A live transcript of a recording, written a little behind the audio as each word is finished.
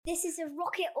This is a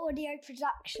Rocket Audio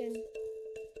production.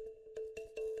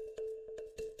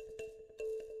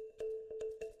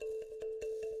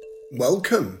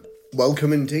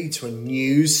 Welcome indeed to a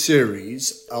new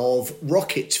series of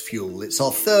Rocket Fuel. It's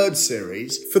our third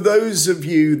series. For those of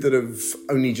you that have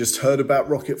only just heard about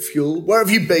Rocket Fuel, where have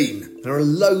you been? There are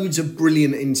loads of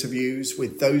brilliant interviews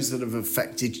with those that have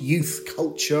affected youth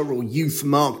culture or youth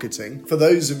marketing. For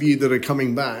those of you that are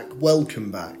coming back,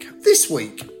 welcome back. This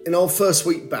week, in our first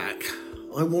week back,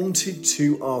 I wanted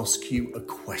to ask you a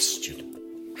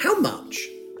question. How much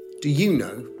do you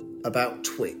know about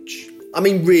Twitch? I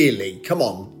mean, really, come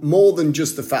on, more than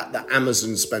just the fact that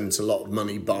Amazon spent a lot of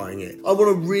money buying it. I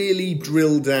want to really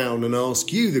drill down and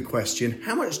ask you the question,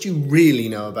 how much do you really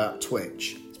know about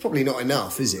Twitch? It's probably not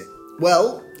enough, is it?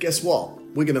 Well, guess what?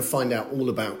 We're going to find out all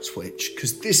about Twitch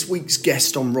because this week's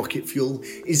guest on Rocket Fuel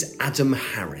is Adam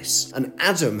Harris. And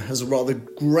Adam has a rather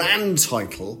grand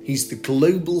title. He's the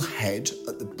global head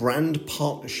at the Brand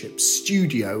Partnership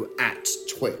Studio at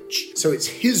Twitch. So it's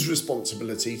his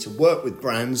responsibility to work with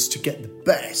brands to get the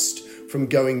best from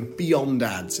going beyond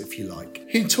ads, if you like.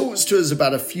 He talks to us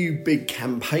about a few big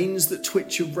campaigns that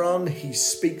Twitch have run. He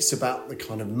speaks about the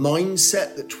kind of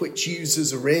mindset that Twitch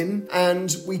users are in.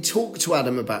 And we talk to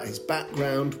Adam about his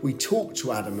background. We talk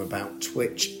to Adam about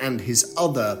Twitch and his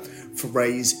other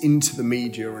forays into the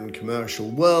media and commercial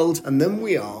world. And then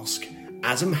we ask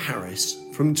Adam Harris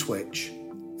from Twitch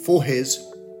for his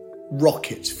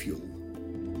Rocket Fuel.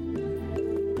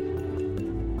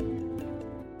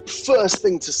 First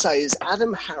thing to say is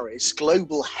Adam Harris,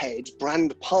 Global Head,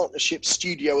 Brand Partnership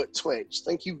Studio at Twitch.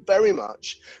 Thank you very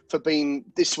much for being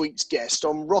this week's guest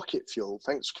on Rocket Fuel.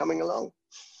 Thanks for coming along.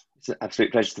 It's an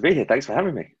absolute pleasure to be here. Thanks for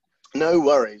having me. No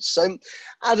worries. So,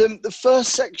 Adam, the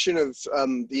first section of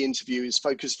the interview is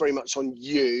focused very much on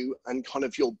you and kind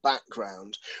of your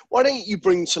background. Why don't you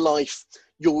bring to life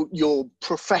your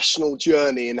professional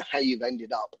journey and how you've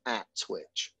ended up at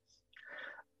Twitch?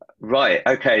 Right.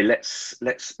 Okay. Let's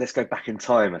go back in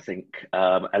time. I think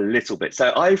a little bit.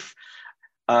 So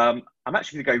I'm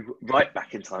actually going to go right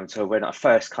back in time to when I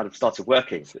first kind of started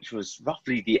working, which was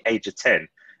roughly the age of 10.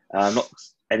 Not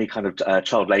any kind of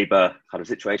child labour kind of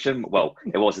situation. Well,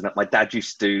 it wasn't that my dad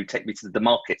used to take me to the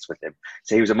markets with him.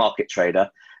 So he was a market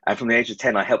trader, and from the age of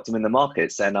 10, I helped him in the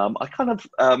markets. And I kind of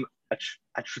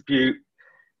attribute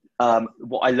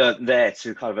what I learned there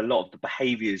to kind of a lot of the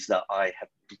behaviours that I have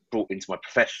brought into my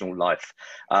professional life.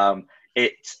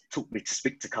 It taught me to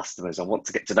speak to customers. I want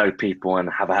to get to know people and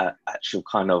have an actual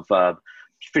kind of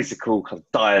physical kind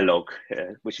of dialogue,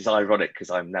 which is ironic because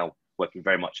I'm now working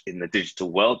very much in the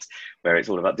digital world where it's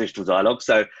all about digital dialogue.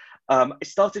 So it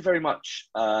started very much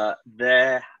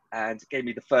there and gave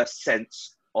me the first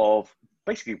sense of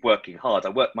basically working hard. I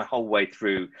worked my whole way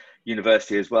through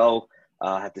university as well.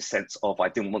 I had the sense of I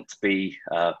didn't want to be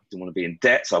in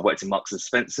debt, so I worked in Marks and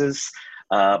Spencers.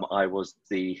 I was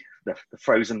the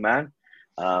frozen man,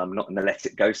 not in the let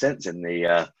it go sense, in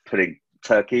the putting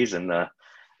turkeys and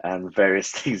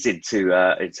various things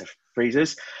into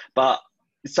freezers. But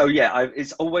so yeah,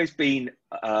 it's always been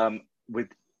with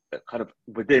kind of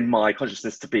within my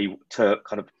consciousness to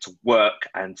work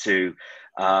and to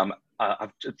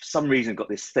I've for some reason got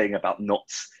this thing about not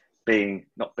being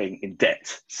in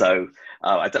debt. So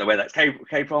I don't know where that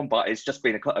came from, but it's just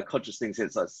been a conscious thing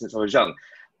since I was young.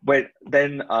 Went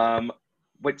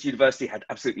to university, had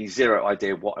absolutely zero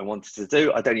idea what I wanted to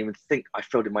do. I don't even think I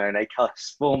filled in my own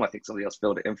ACAS form. I think somebody else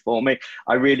filled it in for me.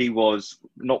 I really was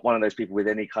not one of those people with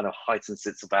any kind of heightened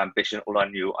sense of ambition. All I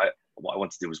knew what I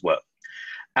wanted to do was work.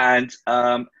 And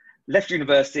left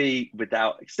university with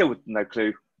no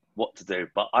clue what to do.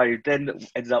 But I then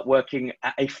ended up working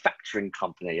at a factoring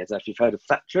company. I don't know if you've heard of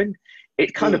factoring.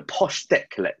 It's kind of posh debt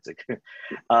collecting.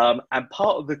 And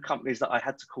part of the companies that I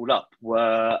had to call up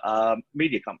were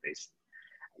media companies.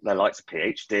 The likes of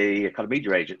PhD, kind of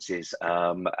media agencies,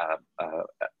 McCann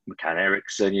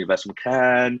Erickson, Universal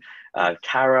McCann,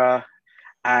 Cara.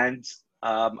 And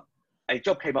a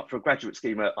job came up for a graduate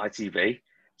scheme at ITV.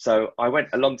 So I went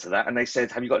along to that and they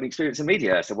said, have you got any experience in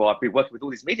media? I said, well, I've been working with all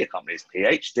these media companies,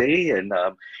 PhD and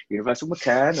Universal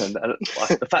McCann. And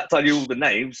the fact I knew all the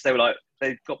names, they were like,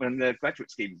 they got me on the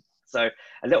graduate scheme. So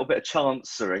a little bit of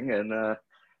chancering and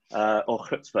or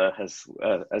chutzpah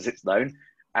as it's known.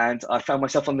 And I found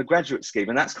myself on the graduate scheme.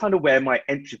 And that's kind of where my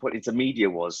entry point into media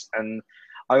was. And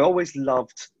I always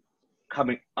loved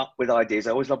coming up with ideas.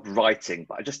 I always loved writing,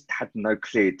 but I just had no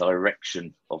clear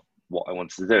direction of what I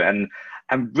wanted to do. And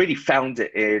really found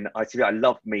it in ITV. I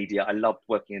loved media. I loved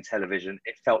working in television.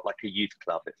 It felt like a youth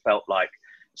club. It felt like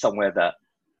somewhere that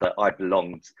I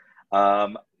belonged.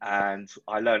 And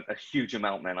I learned a huge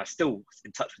amount then. I still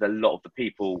in touch with a lot of the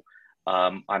people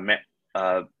I met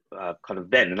kind of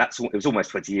then, and it was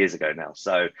almost 20 years ago now.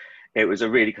 So it was a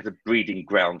really kind of breeding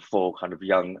ground for kind of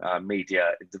young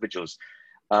media individuals.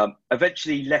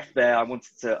 Eventually left there.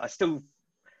 I still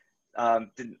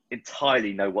didn't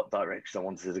entirely know what direction I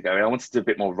wanted to go in. I wanted to do a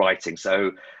bit more writing.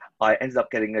 So I ended up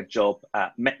getting a job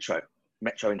at Metro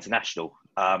International,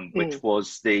 which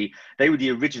was they were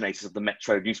the originators of the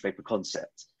Metro newspaper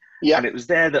concept. Yeah. And it was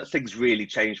there that things really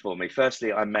changed for me.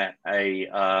 Firstly, I met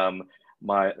my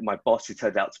boss, who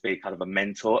turned out to be kind of a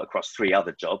mentor across 3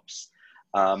 other jobs.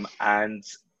 And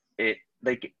it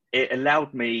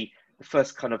allowed me the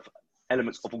first kind of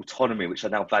elements of autonomy, which I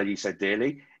now value so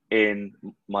dearly in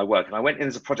my work. And I went in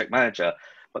as a project manager,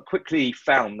 but quickly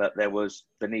found that there was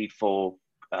the need for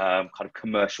kind of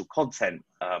commercial content,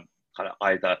 kind of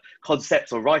either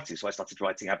concepts or writing. So I started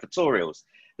writing advertorials.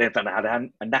 Then found I had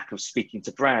a knack of speaking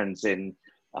to brands in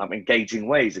engaging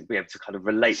ways and be able to kind of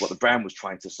relate what the brand was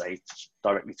trying to say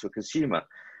directly to a consumer.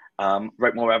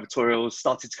 Wrote more advertorials,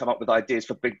 started to come up with ideas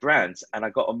for big brands, and I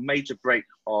got a major break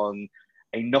on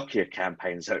a Nokia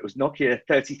campaign. So it was Nokia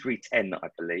 3310, I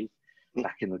believe,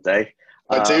 back in the day.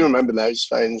 I do remember those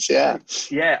phones, yeah.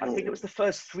 Yeah, I think it was the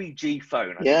first 3G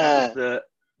phone. I think that was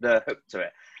the hook to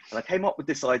it. And I came up with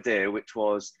this idea, which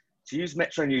was to use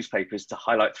Metro newspapers to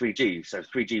highlight 3G. So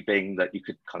 3G being that you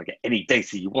could kind of get any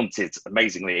data you wanted,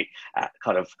 amazingly, at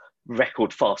kind of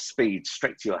record fast speed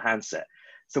straight to your handset.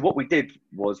 So what we did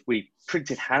was we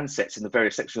printed handsets in the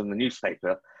various sections of the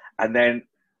newspaper and then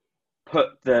put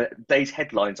the day's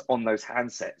headlines on those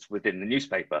handsets within the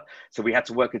newspaper. So we had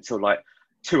to work until like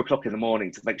 2 o'clock in the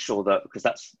morning to make sure that, because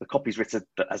that's the copy's written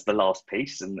as the last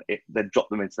piece, and it then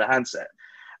dropped them into the handset.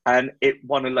 And it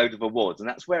won a load of awards. And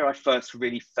that's where I first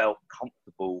really felt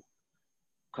comfortable,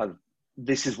 kind of,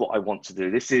 this is what I want to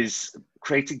do. This is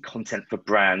creating content for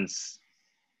brands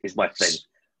is my thing.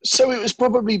 So it was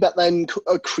probably back then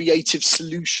a creative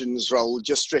solutions role,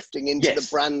 just drifting into the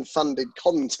brand-funded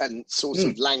content sort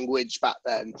of language back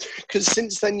then. Because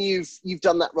since then you've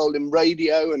done that role in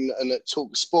radio and at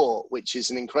Talk Sport, which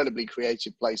is an incredibly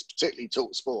creative place, particularly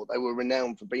Talk Sport. They were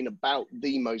renowned for being about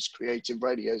the most creative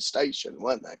radio station,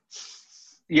 weren't they?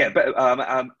 Yeah, but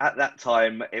at that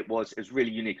time it was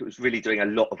really unique. It was really doing a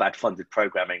lot of ad-funded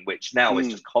programming, which now is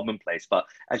just commonplace. But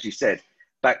as you said,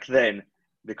 back then,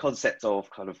 the concept of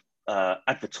kind of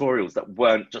advertorials that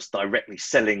weren't just directly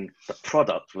selling the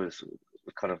product was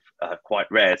kind of quite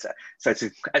rare. So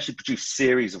to actually produce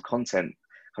series of content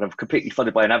kind of completely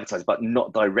funded by an advertiser, but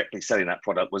not directly selling that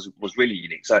product was really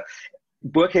unique. So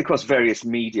working across various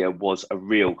media was a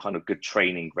real kind of good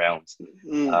training ground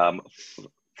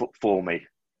for me.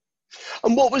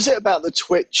 And what was it about the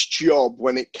Twitch job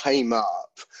when it came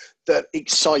up that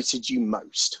excited you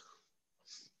most?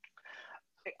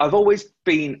 I've always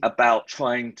been about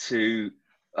trying to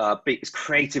be as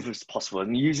creative as possible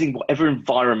and using whatever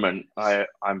environment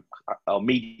or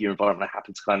media environment I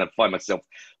happen to kind of find myself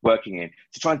working in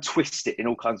to try and twist it in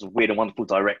all kinds of weird and wonderful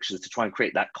directions to try and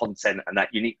create that content and that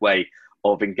unique way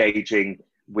of engaging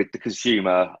with the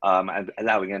consumer and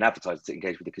allowing an advertiser to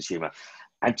engage with the consumer.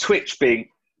 And Twitch being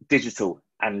digital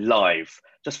and live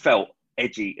just felt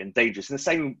edgy and dangerous in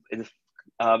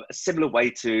a similar way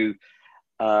to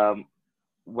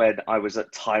when I was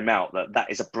at Time Out, that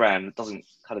is a brand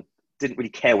that didn't really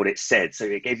care what it said. So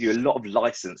it gave you a lot of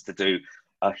license to do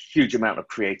a huge amount of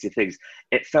creative things.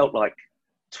 It felt like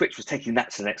Twitch was taking that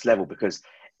to the next level because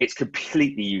it's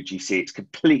completely UGC. It's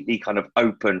completely kind of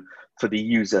open for the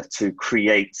user to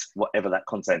create whatever that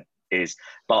content is.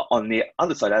 But on the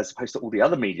other side, as opposed to all the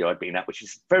other media I've been at, which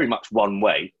is very much one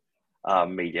way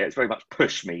media, it's very much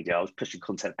push media. I was pushing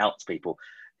content out to people.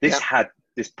 This had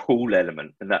this pull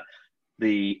element, and that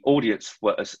the audience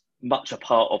were as much a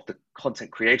part of the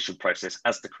content creation process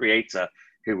as the creator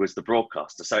who was the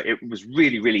broadcaster. So it was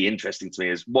really, really interesting to me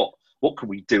as what can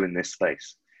we do in this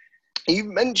space? You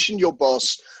mentioned your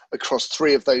boss across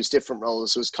 3 of those different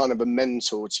roles was kind of a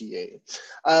mentor to you.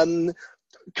 A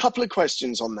couple of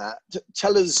questions on that.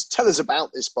 Tell us about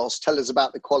this boss. Tell us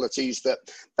about the qualities that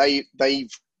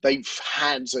they've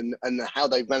had and how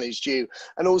they've managed you.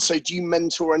 And also, do you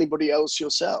mentor anybody else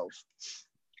yourself?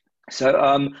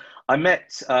 So I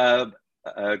met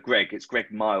Greg. It's Greg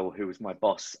Mile, who was my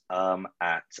boss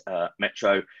at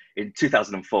Metro in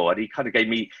 2004. And he kind of gave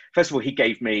me, first of all, he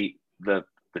gave me the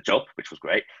job, which was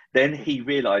great. Then he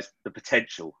realized the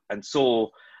potential and saw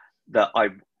that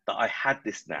I had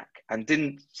this knack and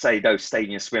didn't say, no, stay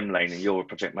in your swim lane and you're a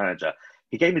project manager.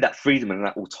 He gave me that freedom and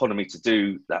that autonomy to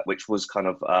do that, which was kind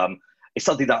of, it's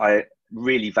something that I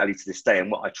really value to this day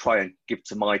and what I try and give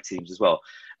to my teams as well.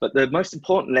 But the most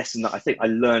important lesson that I think I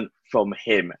learned from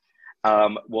him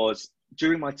was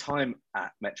during my time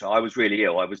at Metro, I was really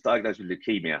ill. I was diagnosed with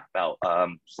leukemia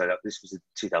this was in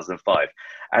 2005,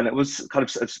 and it was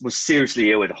was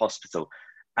seriously ill in hospital.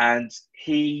 And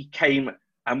he came,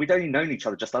 and we'd only known each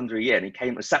other just under a year, and he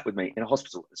came and sat with me in a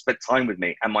hospital and spent time with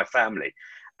me and my family.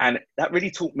 And that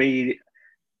really taught me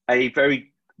a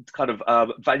very kind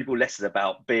of valuable lesson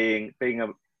about being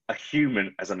a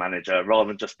human as a manager rather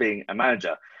than just being a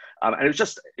manager. And it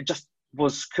just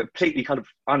was completely kind of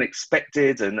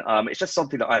unexpected, and it's just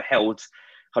something that I held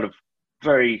kind of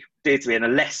very dear to me, and a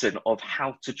lesson of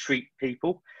how to treat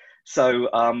people. So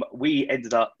we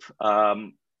ended up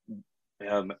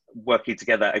working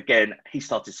together again. He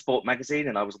started Sport Magazine,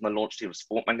 and I was on the launch team of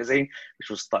Sport Magazine, which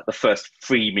was like the first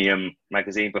freemium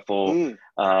magazine before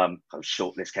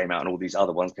Shortlist came out and all these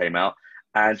other ones came out.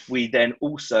 And we then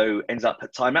also ended up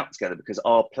at Time Out together, because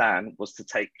our plan was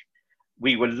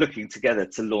we were looking together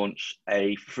to launch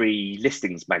a free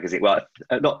listings magazine. Well,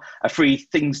 not a free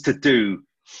things to do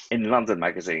in London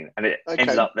magazine. And it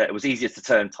ended up that it was easier to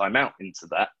turn Time Out into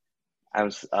that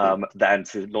than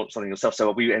to launch something yourself.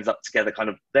 So we ended up together kind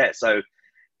of there. So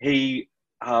he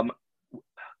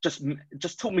just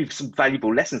taught me some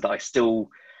valuable lessons that I still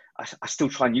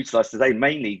try and utilize today,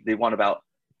 mainly the one about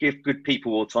give good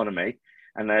people autonomy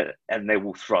and they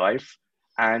will thrive.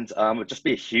 And just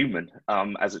be a human,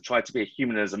 try to be a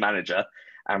human as a manager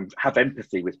and have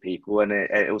empathy with people, and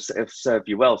it'll serve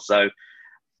you well. So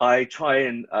I try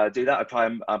and do that. I try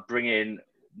and bring in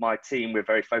my team. We're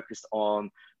very focused on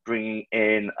bringing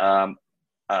in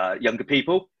younger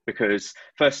people, because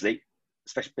firstly,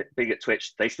 especially being at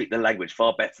Twitch, they speak the language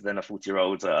far better than a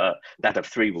 40-year-old dad of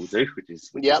 3 will do, which is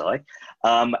I.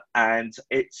 And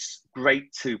it's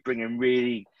great to bring in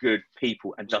really good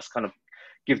people and just kind of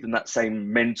give them that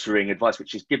same mentoring advice,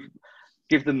 which is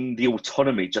give them the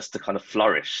autonomy just to kind of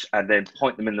flourish, and then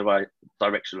point them in the right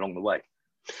direction along the way.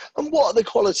 And what are the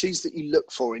qualities that you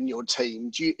look for in your team?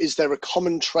 Is there a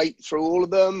common trait through all of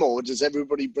them, or does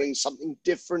everybody bring something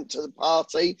different to the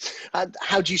party? And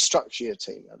how do you structure your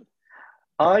team, Adam?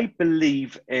 I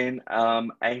believe in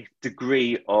a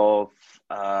degree of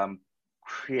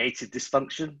creative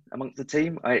dysfunction amongst the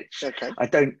team. I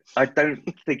don't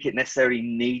think it necessarily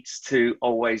needs to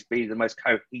always be the most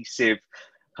cohesive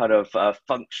kind of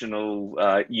functional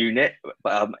unit,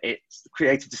 but it's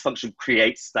creative dysfunction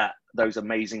creates those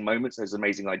amazing moments, those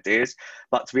amazing ideas.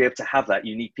 But to be able to have that,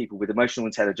 you need people with emotional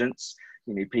intelligence.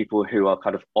 You need people who are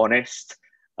kind of honest.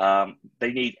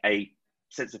 They need a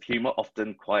sense of humor,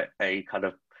 often quite a kind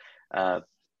of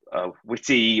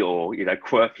witty or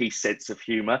quirky sense of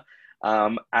humor.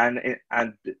 And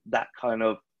that kind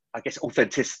of, I guess,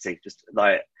 authenticity. Just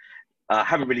like I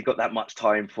haven't really got that much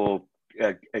time for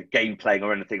game playing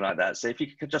or anything like that. So if you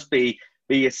could just be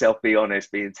yourself, be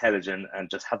honest, be intelligent, and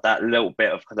just have that little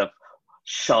bit of kind of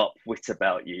sharp wit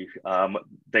about you,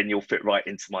 then you'll fit right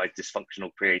into my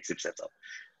dysfunctional creative setup.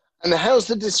 And how's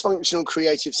the dysfunctional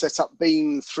creative setup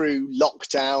been through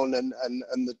lockdown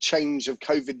and the change of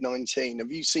COVID-19?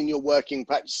 Have you seen your working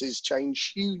practices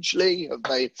change hugely?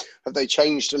 Have they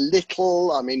changed a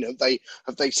little? I mean,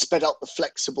 have they sped up the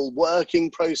flexible working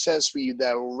process? Were you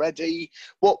there already?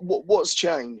 What's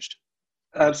changed?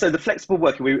 So the flexible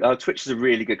working, Twitch is a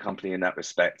really good company in that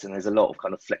respect, and there's a lot of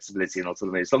kind of flexibility and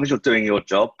autonomy. As long as you're doing your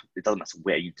job, it doesn't matter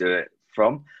where you do it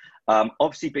from.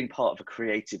 Obviously, being part of a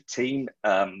creative team,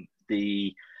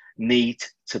 the need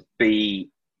to be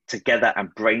together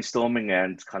and brainstorming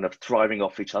and kind of thriving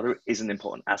off each other is an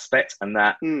important aspect, and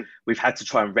that we've had to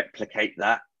try and replicate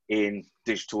that in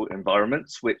digital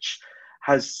environments, which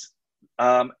has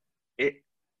it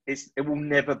will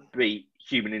never be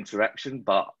human interaction,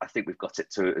 but I think we've got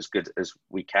it to as good as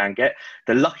we can get.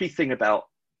 The lucky thing about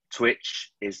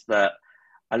Twitch is that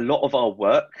a lot of our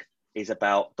work is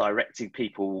about directing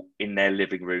people in their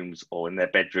living rooms or in their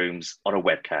bedrooms on a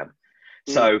webcam.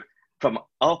 So from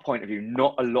our point of view,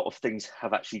 not a lot of things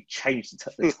have actually changed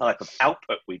the type of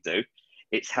output we do.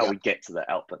 It's how we get to the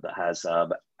output that has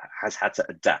had to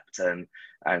adapt and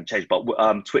change. But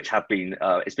Twitch have been,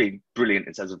 it's been brilliant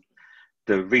in terms of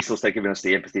the resource they've given us,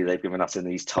 the empathy they've given us in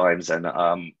these times. And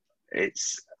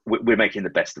we're making the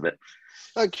best of it.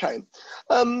 Okay.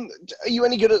 Are you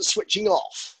any good at switching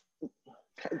off?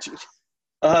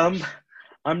 I'm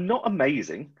not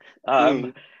amazing.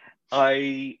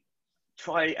 I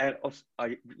try and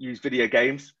I use video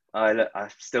games. I'm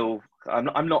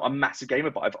not a massive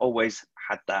gamer, but I've always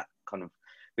had that kind of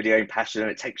video game passion,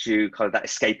 and it takes you kind of that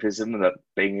escapism that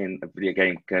being in a video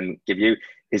game can give you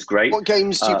is great. What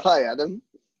games do you play, Adam?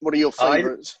 What are your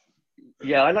favourites?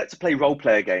 Yeah, I like to play role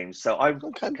player games. So I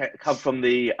Okay. come from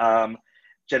the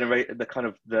the kind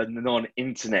of the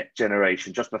non-internet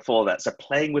generation just before that. So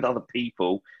playing with other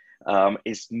people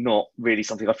is not really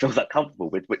something I feel that comfortable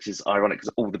with, which is ironic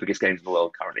because all the biggest games in the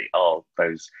world currently are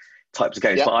those types of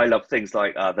games. Yeah. But I love things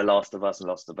like The Last of Us and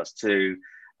Last of Us 2,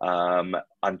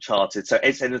 Uncharted. So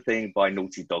it's anything by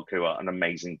Naughty Dog, who are an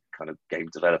amazing kind of game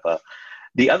developer.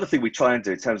 The other thing we try and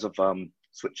do in terms of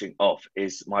switching off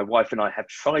is my wife and I have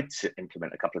tried to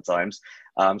implement a couple of times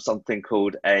something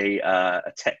called a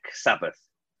tech Sabbath,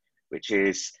 which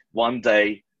is one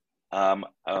day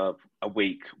a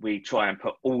week we try and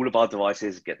put all of our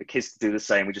devices, get the kids to do the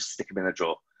same. We just stick them in a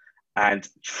drawer and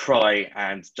try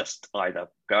and just either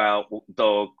go out, walk the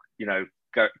dog,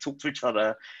 go talk to each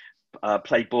other,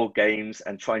 play board games,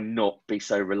 and try not be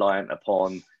so reliant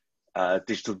upon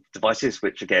digital devices,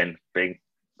 which again, being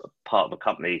part of a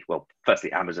company, well,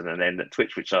 firstly Amazon and then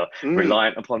Twitch, which are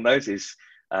reliant upon those, is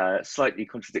slightly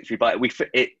contradictory. But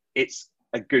it's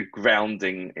a good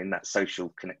grounding in that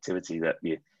social connectivity that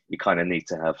you kind of need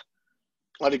to have.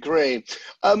 I'd agree.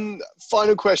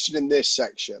 Final question in this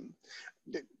section.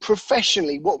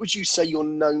 Professionally, what would you say you're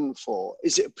known for?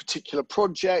 Is it a particular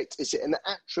project? Is it an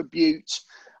attribute?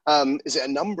 Is it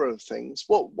a number of things?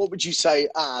 What would you say?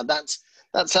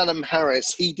 That's Adam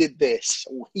Harris. He did this,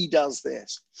 or he does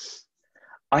this.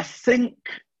 I think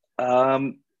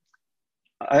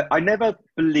I never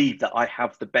believe that I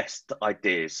have the best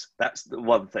ideas. That's the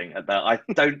one thing that I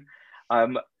don't.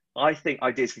 I think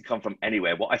ideas can come from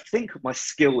anywhere. What I think my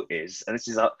skill is, and this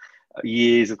is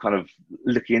years of kind of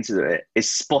looking into it,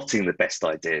 is spotting the best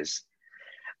ideas.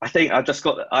 I think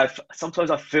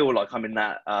sometimes I feel like I'm in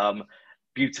that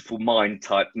beautiful mind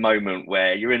type moment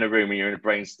where you're in a room and you're in a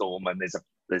brainstorm and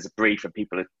there's a brief and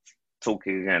people are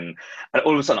talking and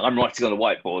all of a sudden I'm writing on a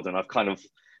whiteboard and I've kind of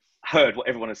heard what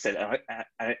everyone has said and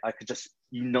I could just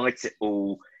unite it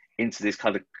all into this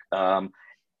kind of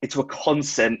into a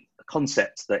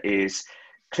concept that is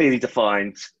clearly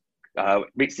defined,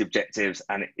 meets the objectives,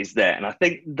 and it is there. And I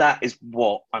think that is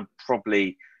what I'm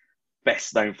probably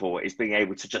best known for, is being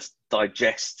able to just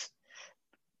digest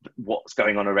what's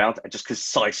going on around and just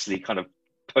concisely kind of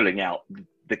pulling out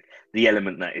the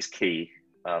element that is key.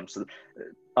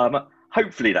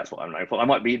 Hopefully that's what I'm known for. I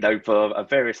might be known for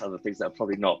various other things that are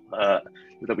probably not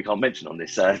that we can't mention on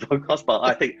this podcast, but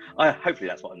I think hopefully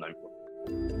that's what I'm known for.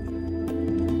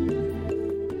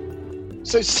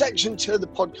 So section 2 of the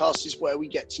podcast is where we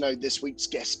get to know this week's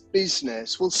guest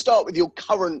business. We'll start with your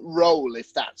current role,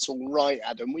 if that's all right,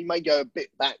 Adam. We may go a bit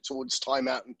back towards Time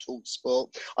Out and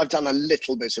TalkSport. I've done a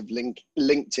little bit of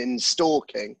LinkedIn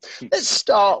stalking. Let's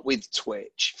start with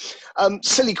Twitch.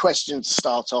 Silly question to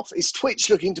start off. Is Twitch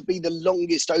looking to be the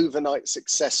longest overnight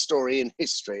success story in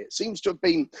history? It seems to have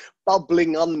been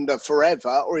bubbling under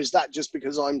forever, or is that just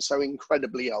because I'm so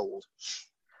incredibly old?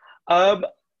 I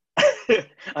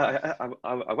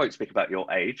won't speak about your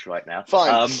age right now.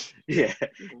 Fine. Yeah,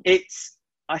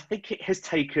 I think it has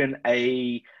taken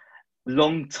a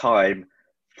long time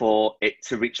for it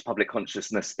to reach public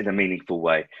consciousness in a meaningful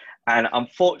way. And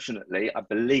unfortunately, I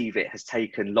believe it has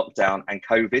taken lockdown and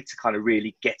COVID to kind of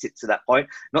really get it to that point.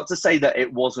 Not to say that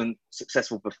it wasn't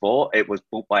successful before. It was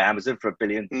bought by Amazon for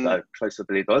close to $1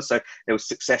 billion. So there was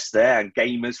success there, and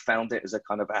gamers found it as a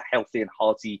kind of a healthy and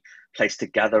hearty place to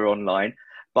gather online.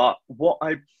 But what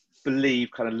I believe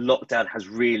kind of lockdown has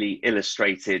really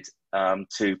illustrated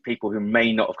to people who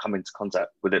may not have come into contact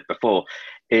with it before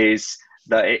is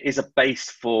that it is a base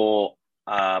for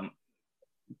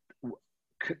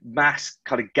mass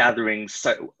kind of gatherings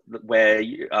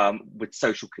with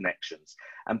social connections.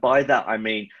 And by that, I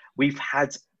mean, we've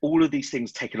had all of these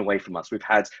things taken away from us. We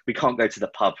can't go to the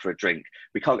pub for a drink.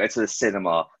 We can't go to the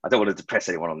cinema. I don't want to depress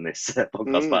anyone on this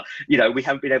podcast, but we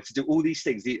haven't been able to do all these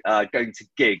things, going to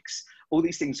gigs, all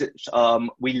these things that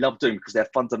we love doing because they're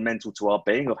fundamental to our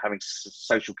being of having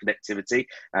social connectivity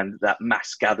and that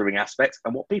mass gathering aspect.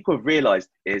 And what people have realized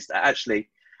is that actually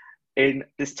in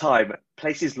this time,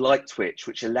 places like Twitch,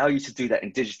 which allow you to do that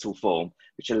in digital form,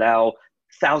 which allow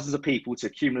thousands of people to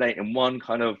accumulate in one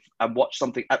kind of and watch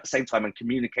something at the same time and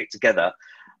communicate together,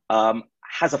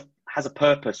 has a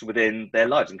purpose within their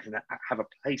lives and can have a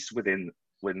place in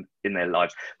their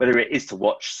lives, whether it is to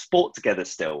watch sport together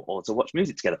still, or to watch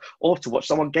music together, or to watch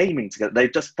someone gaming together.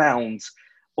 They've just found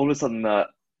all of a sudden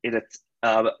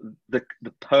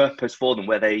the purpose for them,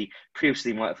 where they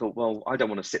previously might have thought, well, I don't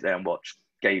want to sit there and watch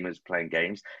gamers playing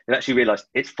games. They've actually realized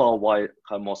it's far wider,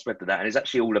 more spread than that, and it's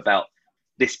actually all about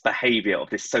this behavior of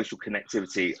this social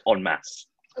connectivity en masse.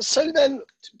 So then,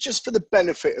 just for the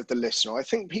benefit of the listener, I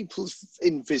think people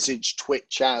envisage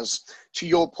Twitch as, to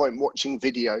your point, watching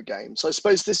video games. I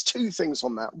suppose there's two things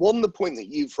on that. One, the point that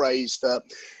you've raised, that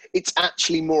it's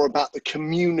actually more about the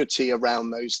community around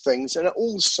those things. And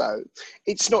also,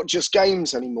 it's not just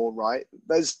games anymore, right?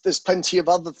 There's plenty of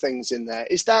other things in there.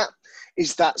 Is that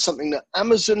something that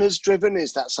Amazon has driven?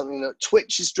 Is that something that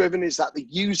Twitch has driven? Is that the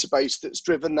user base that's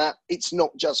driven that? It's not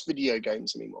just video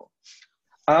games anymore.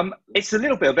 It's a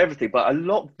little bit of everything, but a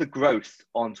lot of the growth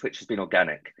on Twitch has been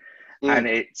organic, and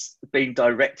it's been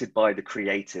directed by the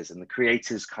creators, and the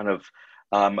creators kind of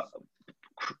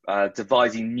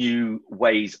devising new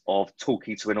ways of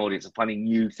talking to an audience and finding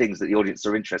new things that the audience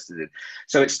are interested in.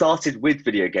 So it started with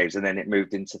video games, and then it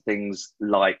moved into things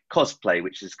like cosplay,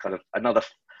 which is kind of another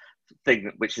thing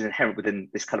which is inherent within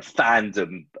this kind of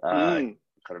fandom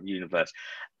kind of universe.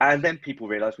 And then people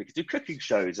realized we could do cooking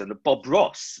shows, and Bob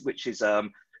Ross, which is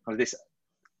kind of this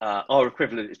our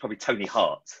equivalent is probably Tony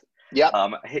Hart. Yeah.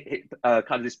 Kind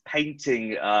of this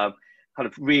painting, kind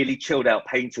of really chilled out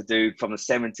painter dude from the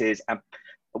 70s, and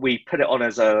we put it on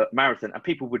as a marathon, and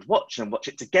people would watch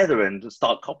it together and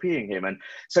start copying him. And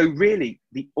so really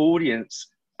the audience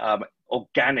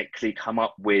organically come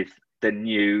up with the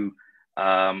new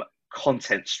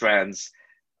content strands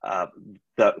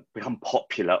that become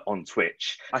popular on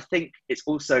Twitch. I think it's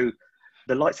also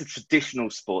the likes of traditional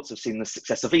sports have seen the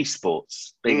success of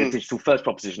esports being a digital first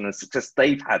proposition, and the success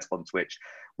they've had on Twitch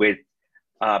with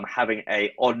having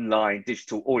a online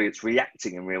digital audience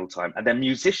reacting in real time. And then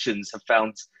musicians have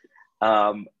found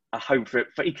a home for it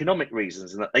for economic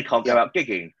reasons, and that they can't go out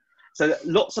gigging. So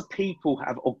lots of people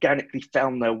have organically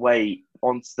found their way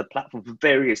onto the platform for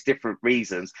various different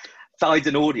reasons, find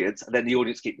an audience, and then the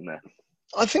audience keep them there.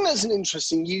 I think that's an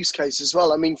interesting use case as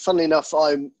well. I mean, funnily enough,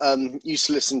 I used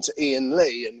to listen to Ian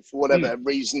Lee, and for whatever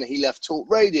reason, he left Talk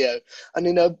Radio. And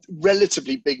in a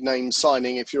relatively big name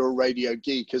signing, if you're a radio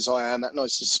geek, as I am, and I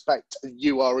suspect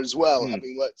you are as well,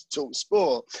 having worked at Talk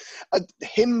Sport,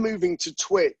 him moving to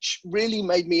Twitch really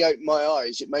made me open my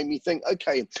eyes. It made me think,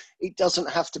 okay, it doesn't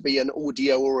have to be an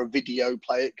audio or a video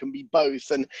play. It can be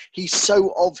both. And he's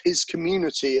so of his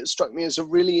community. It struck me as a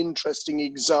really interesting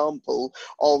example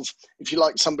of, if you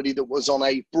like, somebody that was on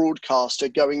a broadcaster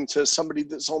going to somebody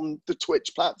that's on the Twitch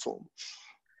platform.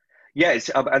 Yes,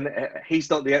 and he's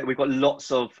not the. We've got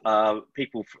lots of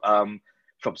people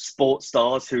from sports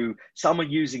stars who, some are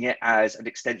using it as an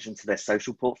extension to their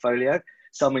social portfolio.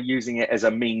 Some are using it as a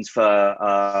means for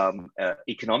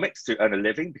economics to earn a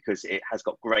living, because it has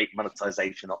got great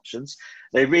monetization options.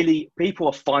 People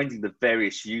are finding the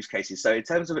various use cases. So in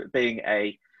terms of it being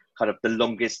a kind of the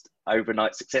longest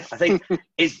overnight success, I think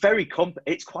it's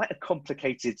it's quite a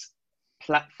complicated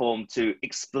platform to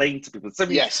explain to people. So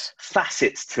many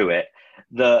facets to it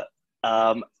that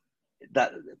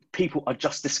that people are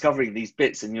just discovering these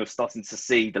bits, and you're starting to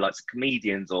see the likes of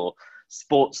comedians or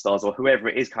sports stars or whoever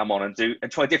it is come on and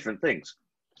try different things.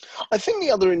 I think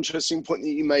the other interesting point that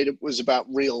you made was about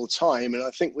real time, and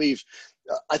I think the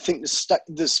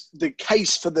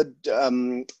case for the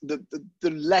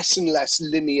less and less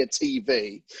linear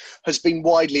TV has been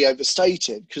widely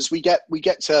overstated, because we get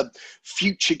to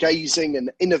future gazing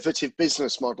and innovative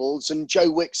business models, and Joe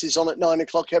Wicks is on at 9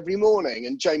 o'clock every morning,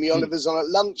 and Jamie Oliver's on at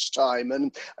lunchtime,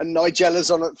 and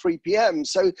Nigella's on at 3 p.m.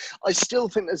 So I still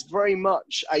think there's very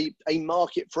much a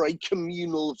market for a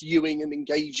communal viewing and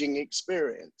engaging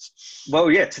experience.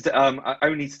 Well, yeah,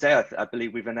 only today I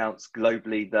believe we've announced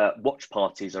globally that watch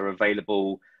parties are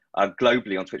available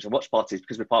globally on Twitch. And watch parties,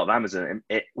 because we're part of Amazon,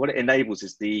 what it enables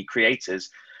is the creators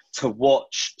to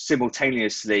watch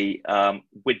simultaneously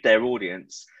with their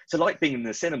audience. So like being in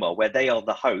the cinema, where they are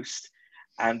the host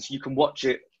and you can watch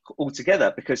it all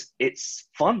together, because it's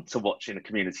fun to watch in a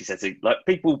community setting. Like,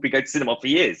 people have been going to cinema for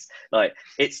years. Like,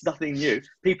 it's nothing new.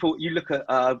 You look at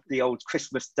the old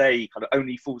Christmas Day kind of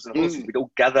Only Fools and Horses. We'd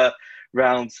all gather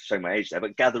round, showing my age there,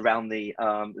 but gather round the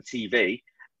TV.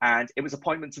 And it was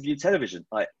appointment to view television.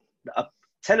 Like,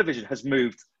 television has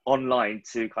moved online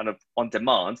to kind of on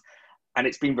demand, and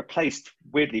it's been replaced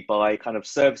weirdly by kind of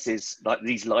services like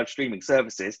these live streaming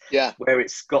services, where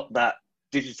it's got that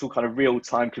digital kind of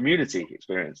real-time community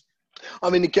experience. I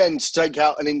mean, again, to take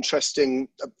out an interesting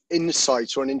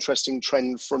insight or an interesting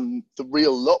trend from the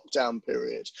real lockdown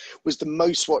period, was the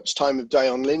most watched time of day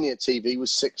on linear TV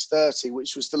was 6:30,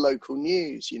 which was the local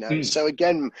news, you know. So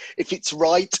again, if it's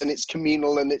right and it's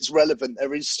communal and it's relevant,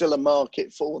 there is still a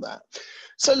market for that.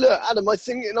 So look, Adam, I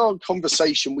think in our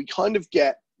conversation, we kind of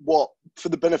get what, for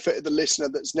the benefit of the listener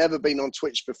that's never been on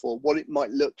Twitch before, what it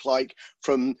might look like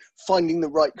from finding the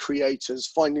right creators,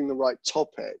 finding the right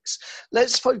topics.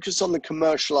 Let's focus on the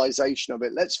commercialization of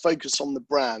it. Let's focus on the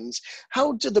brands.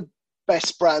 How do the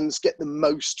best brands get the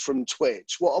most from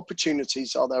Twitch? What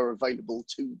opportunities are there available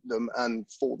to them and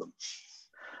for them?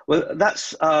 Well,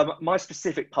 that's my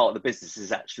specific part of the business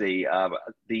is actually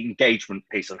the engagement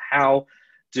piece on how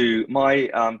do my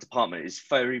department is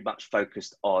very much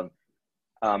focused on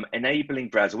enabling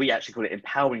brands. We actually call it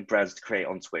empowering brands to create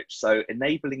on Twitch. So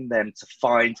enabling them to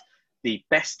find the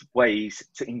best ways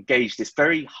to engage this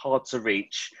very hard to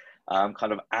reach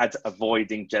kind of ad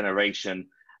avoiding generation,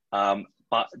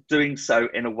 but doing so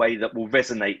in a way that will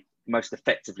resonate most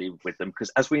effectively with them.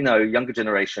 Because as we know, younger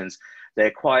generations,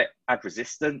 they're quite ad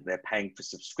resistant. They're paying for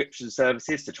subscription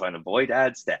services to try and avoid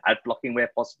ads. They're ad blocking where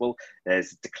possible.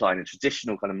 There's a decline in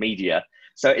traditional kind of media.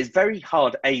 So it's very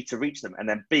hard, A, to reach them, and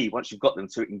then B, once you've got them,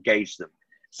 to engage them.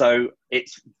 So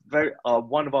it's very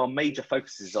one of our major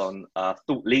focuses on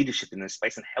thought leadership in this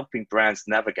space and helping brands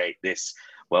navigate this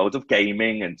world of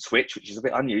gaming and Twitch, which is a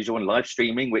bit unusual, and live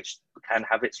streaming, which can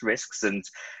have its risks, and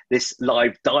this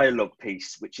live dialogue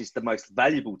piece, which is the most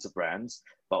valuable to brands,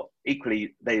 but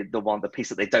equally the piece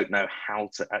that they don't know how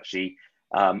to actually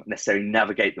necessarily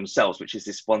navigate themselves, which is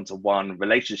this one-to-one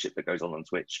relationship that goes on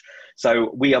Twitch.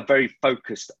 So we are very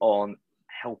focused on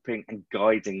helping and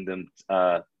guiding them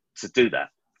to do that.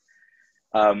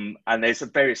 And there's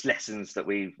various lessons that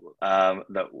we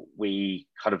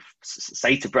kind of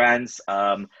say to brands,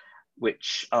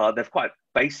 which they're quite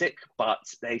basic, but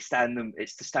it's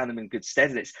to stand them in good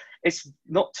stead. And it's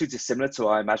not too dissimilar to,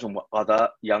 I imagine, what other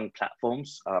young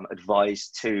platforms advise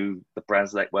to the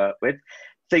brands they work with.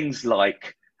 Things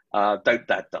like don't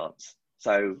dad dance.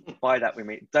 So by that we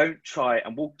mean don't try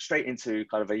and walk straight into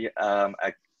kind of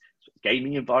a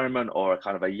gaming environment or a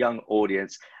kind of a young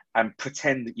audience and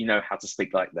pretend that you know how to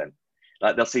speak like them.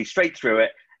 Like, they'll see straight through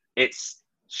it. It's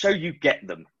show you get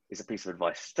them is a piece of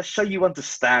advice. Just show you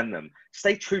understand them.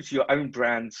 Stay true to your own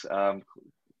brand's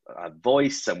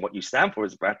voice and what you stand for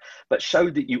as a brand, but show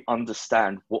that you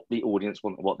understand what the audience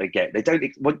want and what they get. They don't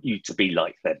want you to be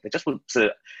like them. They just want to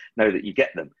know that you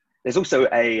get them. There's also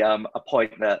a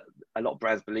point that a lot of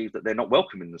brands believe that they're not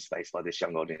welcome in the space by this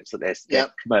young audience, that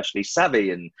they're commercially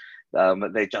savvy and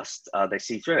they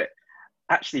see through it.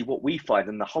 Actually, what we find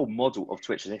in the whole model of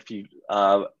Twitch, and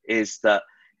is that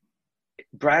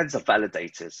brands are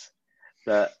validators.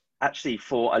 That actually,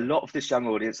 for a lot of this young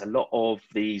audience, a lot of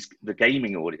the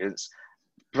gaming audience,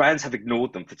 brands have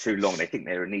ignored them for too long. They think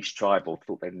they're a niche tribe, or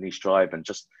thought they're a niche tribe, and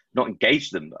just not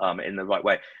engaged them in the right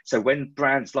way. So when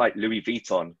brands like Louis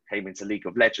Vuitton came into League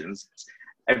of Legends,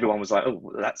 everyone was like,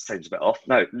 "Oh, that sounds a bit off."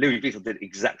 No, Louis Vuitton did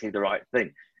exactly the right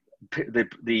thing.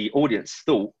 The audience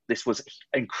thought this was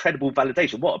incredible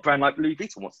validation. What a brand like Louis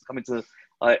Vuitton wants to come into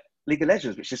League of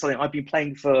Legends, which is something I've been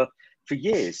playing for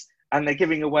years. And they're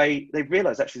giving away, they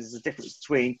realize actually there's a difference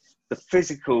between the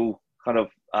physical kind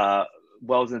of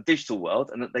world and the digital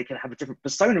world, and that they can have a different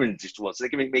persona in the digital world. So they're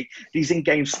giving me these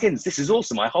in-game skins. This is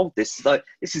awesome. I hold this. Like,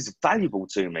 this is valuable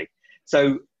to me.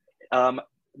 So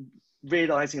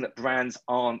realizing that brands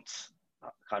aren't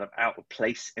kind of out of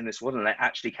place in this world, and they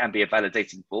actually can be a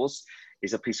validating force,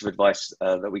 is a piece of advice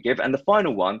that we give. And the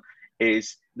final one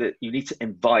is that you need to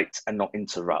invite and not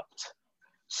interrupt.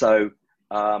 So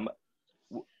kind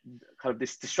of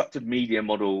this disruptive media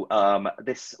model,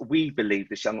 we believe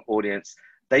this young audience,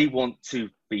 they want to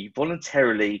be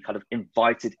voluntarily kind of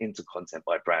invited into content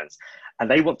by brands, and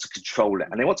they want to control it,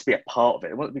 and they want to be a part of it.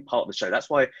 They want to be part of the show. That's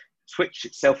why Twitch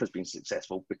itself has been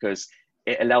successful, because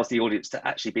it allows the audience to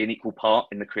actually be an equal part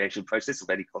in the creation process of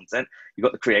any content. You've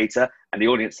got the creator and the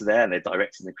audience are there, and they're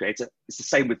directing the creator. It's the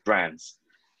same with brands.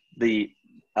 The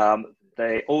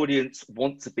audience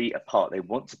want to be a part. They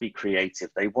want to be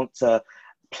creative. They want to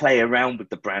play around with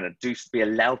the brand and be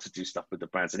allowed to do stuff with the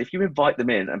brands. And if you invite them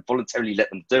in and voluntarily let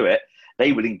them do it,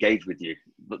 they will engage with you.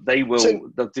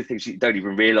 They'll do things you don't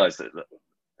even realize that.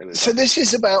 So this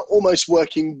is about almost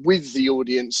working with the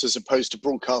audience as opposed to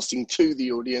broadcasting to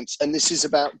the audience. And this is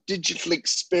about digital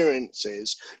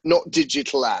experiences, not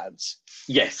digital ads.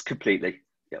 Yes, completely.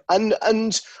 Yep.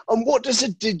 And what does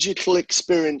a digital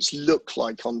experience look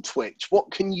like on Twitch? What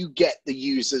can you get the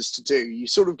users to do? You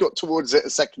sort of got towards it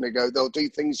a second ago. They'll do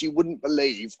things you wouldn't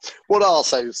believe. What are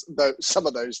some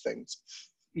of those things?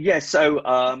 Yeah, so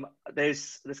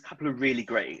there's a couple of really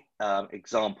great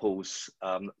examples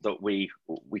that we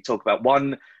talk about.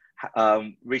 One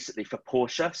recently for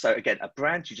Porsche. So again, a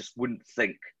brand you just wouldn't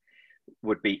think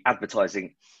would be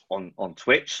advertising on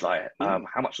Twitch. Like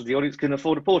how much of the audience can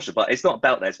afford a Porsche? But it's not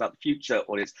about that. It's about the future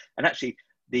audience. And actually,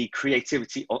 the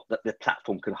creativity that the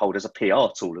platform can hold as a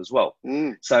PR tool as well.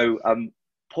 So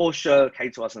Porsche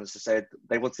came to us and said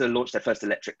they wanted to launch their first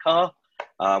electric car.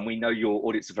 We know your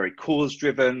audience are very cause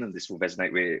driven and this will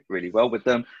resonate really, really well with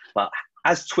them. But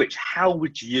as Twitch, how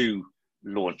would you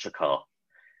launch a car?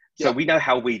 So we know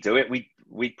how we do it.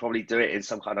 We'd probably do it in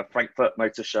some kind of Frankfurt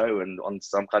Motor Show and on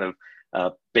some kind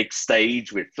of big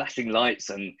stage with flashing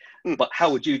lights. But how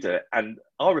would you do it? And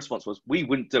our response was, we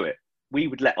wouldn't do it. We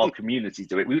would let our community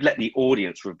do it. We would let the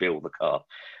audience reveal the car,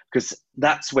 because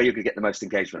that's where you're going to get the most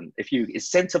engagement. If you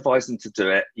incentivize them to do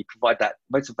it, you provide that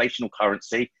motivational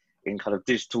currency in kind of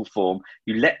digital form,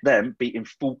 you let them be in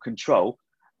full control,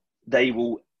 they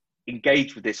will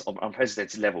engage with this on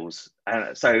unprecedented levels.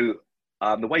 And so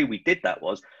the way we did that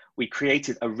was we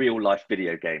created a real life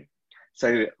video game.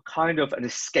 So kind of an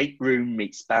escape room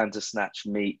meets Bandersnatch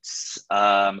meets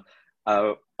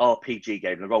RPG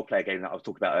game, the role player game that I was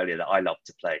talking about earlier that I love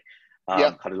to play,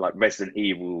 kind of like Resident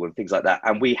Evil and things like that.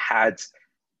 And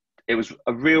it was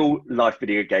a real life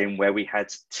video game where we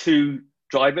had two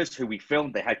drivers who we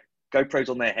filmed. They had GoPros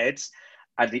on their heads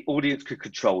and the audience could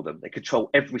control them. They control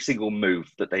every single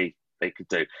move that they could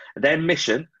do. And their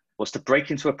mission was to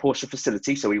break into a Porsche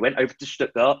facility. So we went over to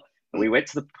Stuttgart and we went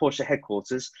to the Porsche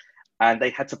headquarters and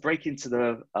they had to break into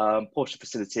the Porsche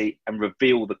facility and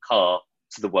reveal the car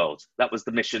to the world. That was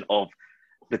the mission of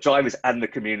the drivers and the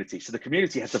community. So the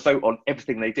community had to vote on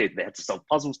everything they did. They had to solve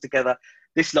puzzles together.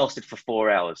 This lasted for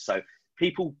 4 hours. So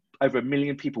over 1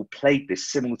 million people played this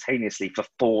simultaneously for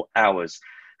 4 hours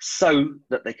so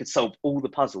that they could solve all the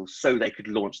puzzles so they could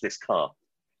launch this car.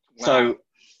 Wow. So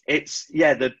it's,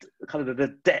 the kind of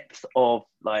the depth of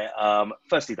like,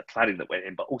 firstly the planning that went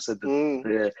in, but also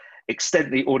the extent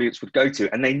the audience would go to.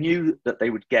 And they knew that they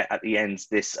would get at the end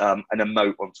this, an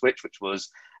emote on Twitch, which was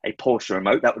a Porsche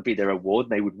emote. That would be their award.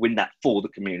 They would win that for the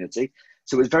community.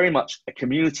 So it was very much a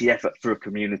community effort for a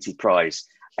community prize.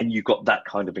 And you got that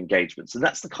kind of engagement. So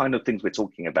that's the kind of things we're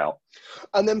talking about.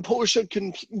 And then Porsche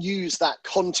can use that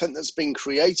content that's been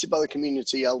created by the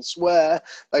community elsewhere.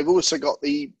 They've also got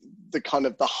the kind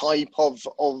of the hype of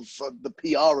the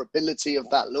PR ability of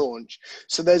that launch.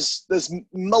 So there's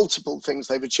multiple things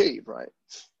they've achieved, right?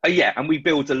 And we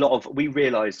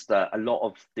realized that a lot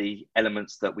of the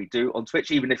elements that we do on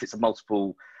Twitch, even if it's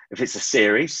a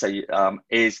series, so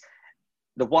is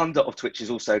the wonder of Twitch is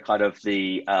also kind of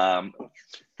the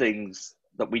things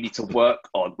that we need to work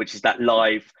on, which is that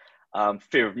live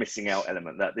fear of missing out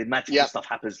element, that the magical stuff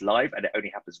happens live and it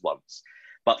only happens once.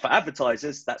 But for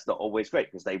advertisers, that's not always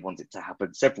great because they want it to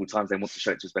happen several times. They want to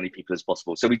show it to as many people as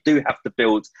possible. So we do have to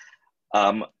build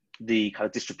the kind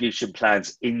of distribution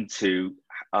plans into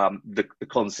the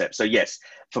concept. So yes,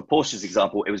 for Porsche's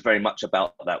example, it was very much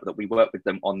about that we worked with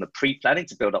them on the pre-planning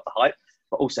to build up the hype,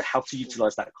 but also how to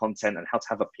utilize that content and how to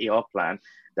have a PR plan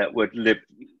that would live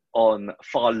on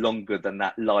far longer than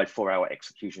that live 4-hour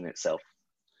execution itself.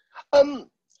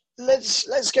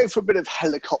 Let's go for a bit of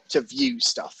helicopter view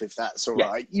stuff, if that's all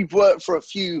right. You've worked for a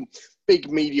few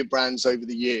big media brands over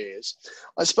the years.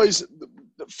 I suppose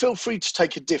feel free to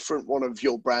take a different one of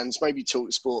your brands, maybe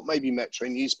TalkSport, maybe Metro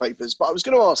Newspapers. But I was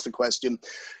going to ask the question,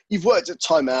 you've worked at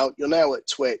Time Out, you're now at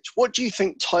Twitch. What do you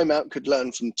think Time Out could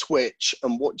learn from Twitch,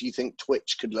 and what do you think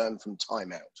Twitch could learn from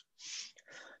Time Out?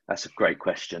 That's a great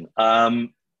question. I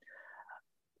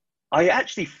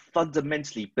actually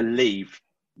fundamentally believe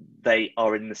they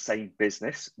are in the same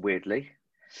business, weirdly.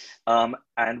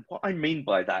 And what I mean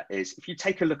by that is, if you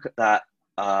take a look at that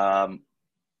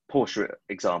Porsche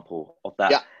example of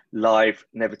that live,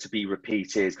 never to be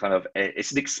repeated kind of,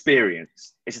 it's an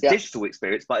experience. It's a digital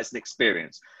experience, but it's an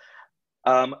experience.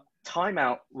 Time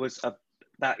Out was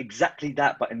about exactly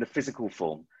that, but in the physical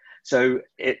form. So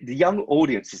the young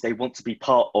audiences, they want to be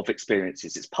part of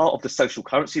experiences. It's part of the social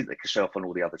currency that they can show up on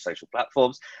all the other social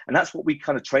platforms. And that's what we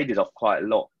kind of traded off quite a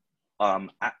lot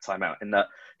at Time Out, in that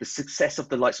the success of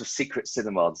the likes of Secret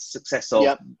Cinema, the success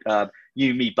of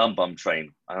You, Me, Bum Bum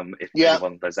Train, if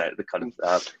anyone knows that, the kind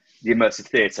of the immersive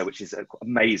theatre, which is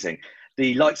amazing.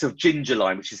 The likes of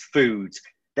Gingerline, which is food.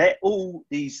 They're all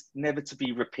these never to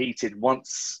be repeated,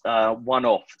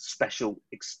 one-off special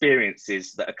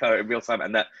experiences that occur in real time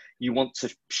and that you want to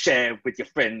share with your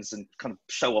friends and kind of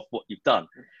show off what you've done,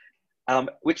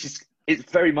 which is it's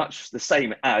very much the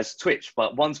same as Twitch,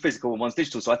 but one's physical and one's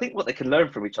digital. So I think what they can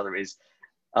learn from each other is,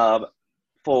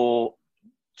 for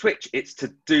Twitch, it's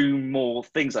to do more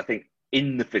things, I think,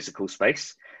 in the physical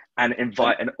space and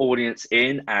invite an audience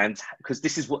in, and because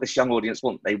this is what this young audience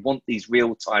want. They want these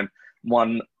real-time,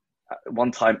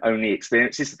 one-time only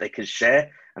experiences that they can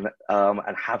share and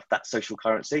have that social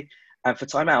currency. And for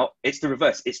Time Out, it's the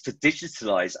reverse. It's to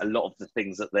digitalize a lot of the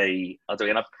things that they are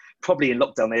doing. And probably in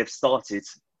lockdown, they have started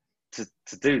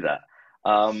to do that.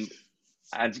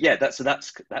 And yeah, that's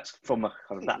from a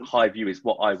kind of that high view is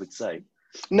what I would say.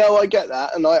 No, I get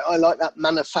that. And I like that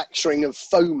manufacturing of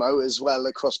FOMO as well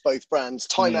across both brands.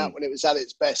 Time Out, when it was at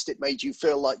its best, it made you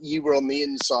feel like you were on the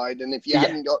inside. And if you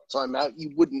hadn't got Time Out,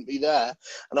 you wouldn't be there.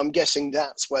 And I'm guessing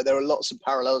that's where there are lots of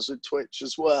parallels with Twitch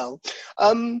as well.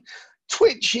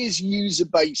 Twitch's user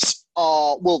base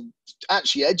are, well,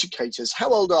 actually educators. How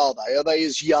old are they? Are they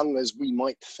as young as we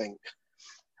might think?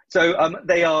 So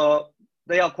they are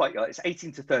quite young. It's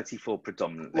 18 to 34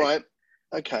 predominantly. Right.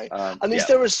 Okay. And is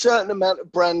there a certain amount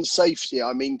of brand safety?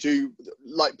 I mean,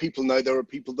 like people know there are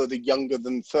people that are younger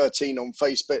than 13 on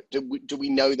Facebook? Do we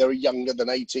know there are younger than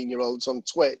 18-year-olds on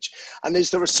Twitch? And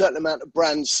is there a certain amount of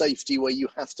brand safety where you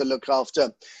have to look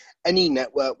after any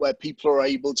network where people are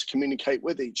able to communicate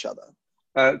with each other?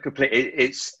 Completely.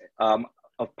 It's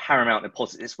of paramount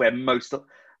importance. It's where most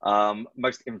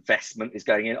investment is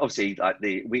going in. Obviously,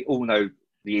 we all know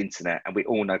the internet, and we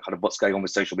all know kind of what's going on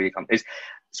with social media companies,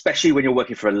 especially when you're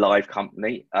working for a live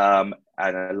company and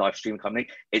a live stream company.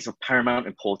 It's of paramount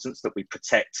importance that we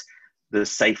protect the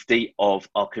safety of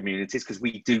our communities, because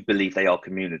we do believe they are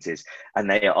communities, and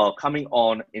they are coming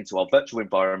on into our virtual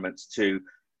environments to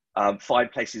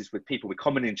find places with people with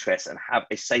common interests and have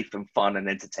a safe and fun and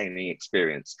entertaining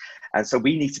experience. And so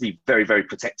we need to be very, very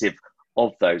protective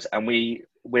of those. And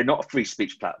we're not a free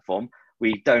speech platform.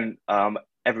 We don't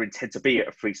ever intend to be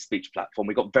a free speech platform.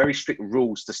 We've got very strict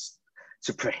rules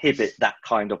to prohibit that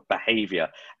kind of behavior.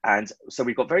 And so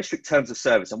we've got very strict terms of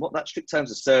service. And what that strict terms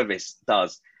of service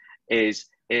does is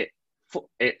it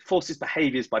forces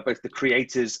behaviors by both the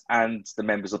creators and the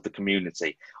members of the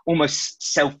community, almost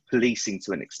self-policing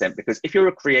to an extent, because if you're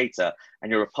a creator and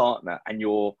you're a partner and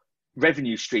your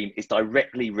revenue stream is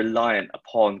directly reliant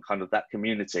upon kind of that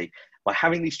community, by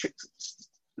having these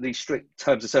strict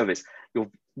terms of service,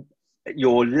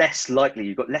 you're less likely,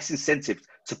 you've got less incentive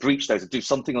to breach those and do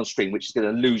something on stream, which is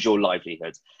going to lose your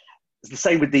livelihood. It's the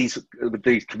same with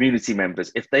these community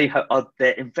members. If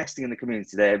they're investing in the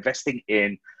community, they're investing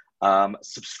in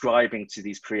subscribing to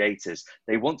these creators.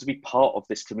 They want to be part of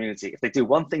this community. If they do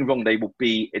one thing wrong, they will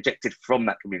be ejected from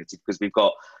that community, because we've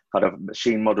got kind of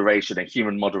machine moderation and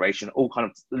human moderation, all kind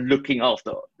of looking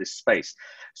after this space.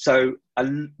 So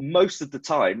most of the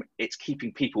time, it's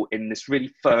keeping people in this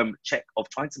really firm check of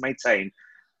trying to maintain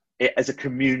it as a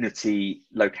community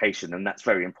location, and that's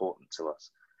very important to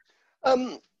us.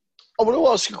 I want to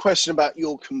ask a question about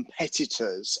your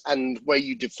competitors and where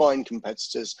you define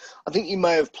competitors. I think you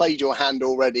may have played your hand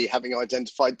already, having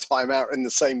identified Time Out in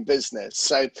the same business.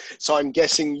 So I'm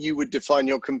guessing you would define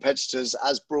your competitors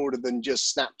as broader than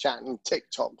just Snapchat and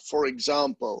TikTok, for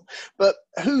example. But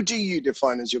who do you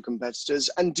define as your competitors?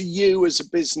 And do you, as a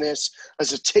business,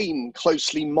 as a team,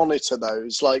 closely monitor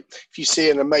those? Like, if you see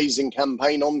an amazing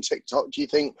campaign on TikTok, do you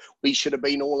think we should have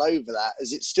been all over that?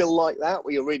 Is it still like that,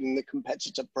 where you're reading the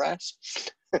competitor press?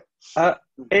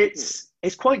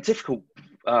 It's quite difficult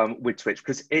with Twitch,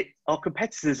 because our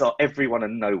competitors are everyone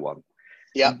and no one.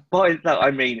 Yeah. By that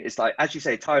I mean, it's like, as you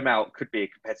say, Time Out could be a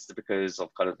competitor because of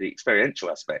kind of the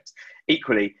experiential aspect.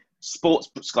 Equally,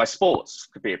 Sky Sports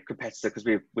could be a competitor because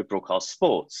we broadcast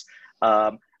sports.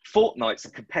 Fortnite's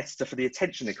a competitor for the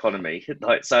attention economy.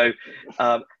 So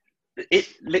it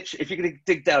literally, if you're going to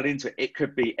dig down into it, it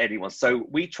could be anyone. So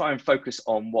we try and focus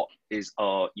on what is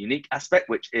our unique aspect,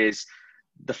 which is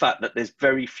the fact that there's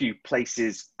very few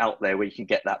places out there where you can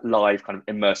get that live kind of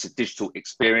immersive digital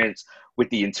experience with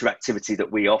the interactivity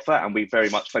that we offer. And we very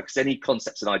much focus any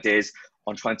concepts and ideas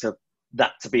on trying to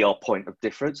be our point of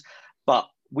difference. But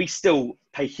we still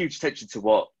pay huge attention to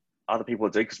what other people are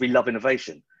doing, because we love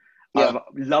innovation. Yeah.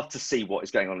 We love to see what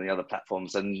is going on in the other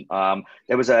platforms. And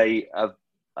there was a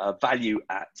value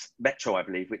at Metro, I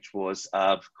believe, which was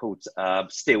called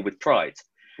Steal with Pride.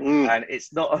 And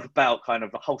it's not about kind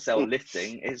of a wholesale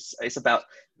lifting. It's about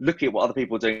looking at what other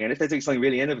people are doing. And if they're doing something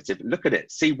really innovative, look at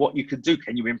it, see what you can do.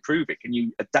 Can you improve it? Can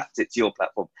you adapt it to your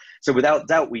platform? So without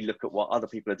doubt, we look at what other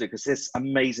people are doing, because there's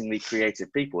amazingly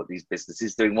creative people at these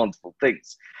businesses doing wonderful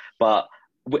things. But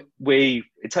we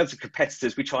in terms of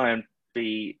competitors, we try and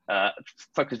be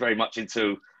focused very much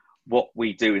into what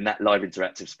we do in that live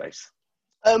interactive space.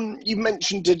 You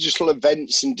mentioned digital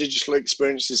events and digital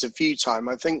experiences a few times.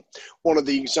 I think one of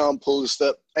the examples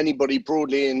that anybody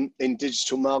broadly in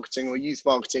digital marketing or youth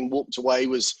marketing walked away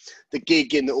was the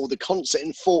gig or the concert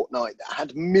in Fortnite that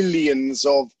had millions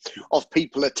of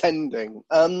people attending.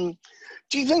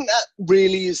 Do you think that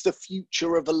really is the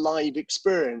future of a live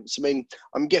experience? I mean,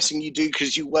 I'm guessing you do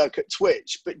because you work at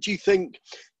Twitch, but do you think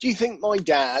my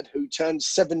dad, who turns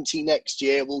 70 next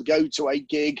year, will go to a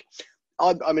gig?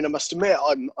 I mean, I must admit,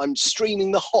 I'm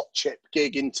streaming the Hot Chip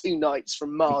gig in 2 nights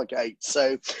from Margate.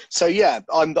 So yeah,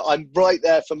 I'm right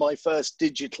there for my first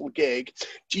digital gig.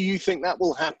 Do you think that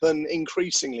will happen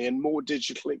increasingly and more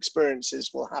digital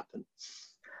experiences will happen?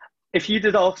 If you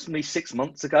did ask me 6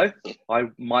 months ago, I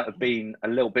might have been a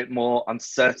little bit more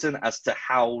uncertain as to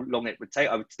how long it would take.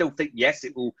 I would still think, yes,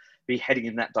 it will be heading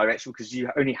in that direction, because you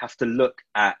only have to look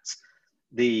at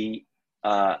the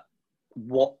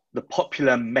what the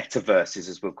popular metaverses,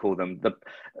 as we'll call them,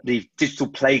 the digital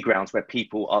playgrounds where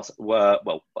people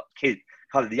kids,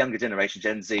 kind of the younger generation,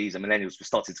 Gen Zs and millennials, were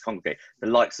starting to congregate, the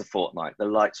likes of Fortnite, the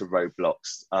likes of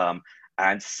Roblox,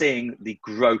 and seeing the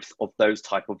growth of those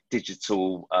type of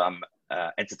digital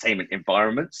entertainment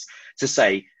environments, to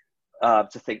think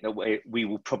that we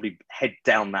will probably head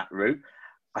down that route.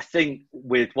 I think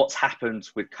with what's happened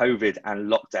with COVID and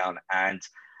lockdown, and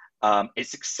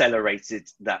it's accelerated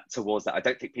that towards that. I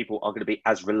don't think people are going to be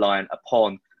as reliant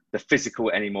upon the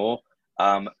physical anymore.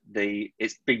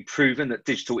 It's been proven that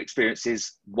digital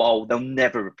experiences, while they'll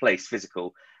never replace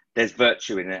physical, there's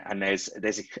virtue in it, and there's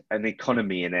an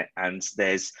economy in it, and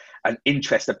there's an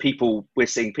interest that we're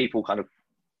seeing people kind of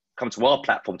come to our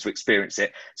platform to experience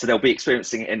it. So they'll be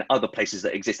experiencing it in other places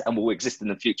that exist and will exist in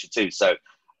the future too. So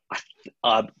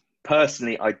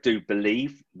personally, I do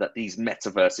believe that these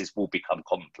metaverses will become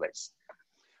commonplace.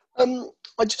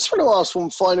 I just want to ask one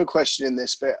final question in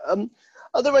this bit.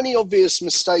 Are there any obvious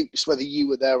mistakes, whether you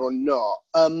were there or not?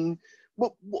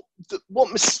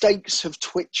 What mistakes have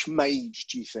Twitch made,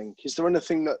 do you think? Is there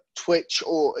anything that Twitch,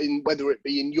 or whether it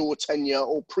be in your tenure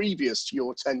or previous to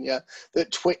your tenure,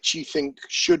 that Twitch you think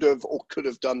should have or could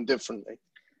have done differently?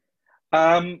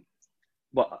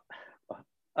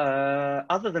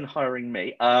 Other than hiring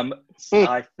me,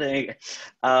 I think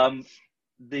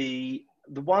the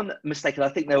one mistake, and I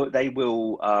think they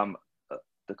will,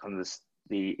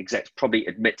 the execs probably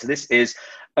admit to this, is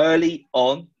early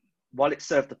on, while it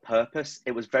served the purpose,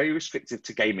 it was very restrictive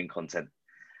to gaming content,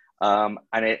 and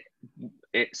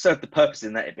it served the purpose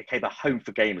in that it became a home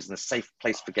for gamers and a safe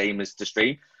place for gamers to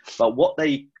stream. But what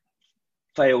they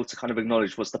failed to kind of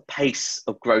acknowledge was the pace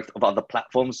of growth of other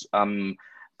platforms,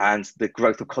 and the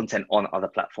growth of content on other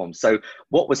platforms. So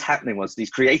what was happening was these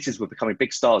creators were becoming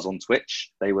big stars on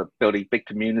Twitch. They were building big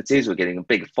communities, were getting a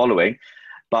big following.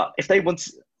 But if they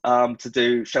wanted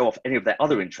to show off any of their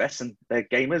other interests, and they're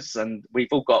gamers, and we've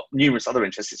all got numerous other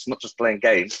interests, it's not just playing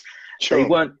games, sure, they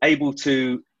weren't able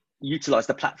to utilize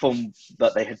the platform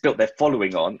that they had built their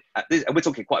following on, and we're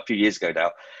talking quite a few years ago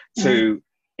now, to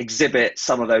exhibit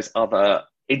some of those other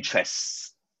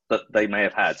interests that they may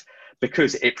have had,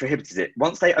 because it prohibited it.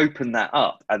 Once they opened that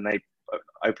up, and they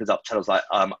opened up channels like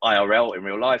IRL, in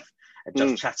real life, and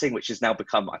Just Chatting, which has now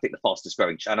become, I think, the fastest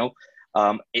growing channel,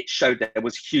 it showed that there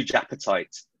was huge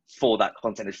appetite for that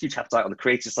content, a huge appetite on the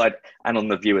creator side and on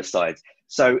the viewer side.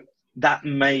 So that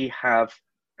may have,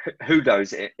 who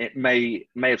knows, it may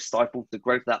have stifled the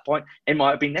growth at that point. It might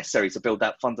have been necessary to build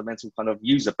that fundamental kind of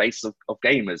user base of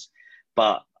gamers.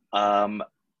 But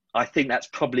I think that's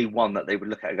probably one that they would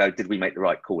look at and go, did we make the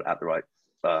right call at the right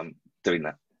doing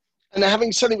that? And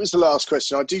having said it was the last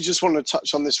question, I do just want to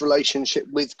touch on this relationship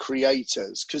with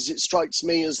creators, because it strikes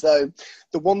me as though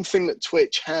the one thing that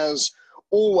Twitch has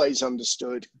always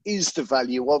understood is the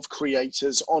value of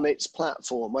creators on its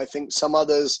platform. I think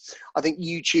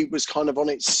YouTube was kind of on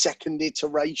its second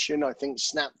iteration. I think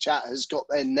Snapchat has got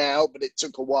there now, but it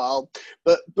took a while.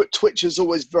 But Twitch has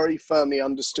always very firmly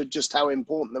understood just how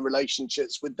important the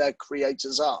relationships with their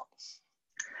creators are.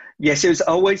 Yes, it was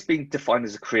always been defined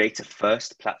as a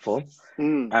creator-first platform,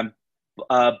 and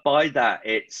by that,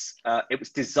 it was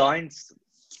designed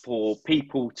for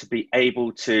people to be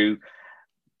able to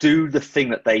do the thing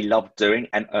that they love doing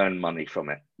and earn money from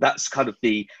it. That's kind of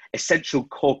the essential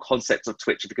core concept of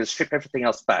Twitch, because strip everything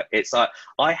else back. It's like,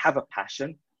 I have a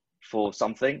passion for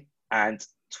something, and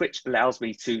Twitch allows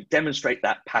me to demonstrate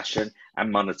that passion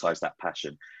and monetize that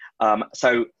passion.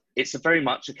 So it's very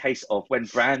much a case of, when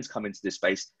brands come into this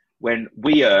space, when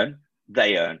we earn,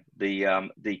 they earn,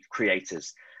 the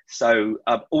creators. So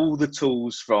all the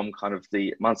tools, from kind of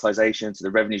the monetization to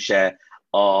the revenue share,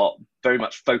 are very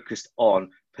much focused on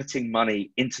putting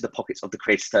money into the pockets of the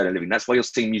creators to earn a living. That's why you're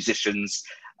seeing musicians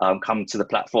come to the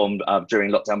platform during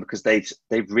lockdown, because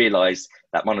they've realized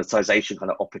that monetization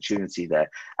kind of opportunity there.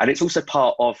 And it's also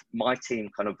part of my team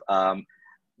kind of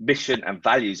mission and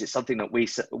values. It's something that we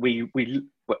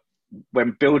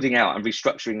when building out and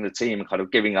restructuring the team and kind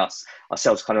of giving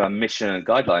ourselves kind of a mission and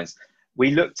guidelines,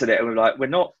 we looked at it and we're like, we're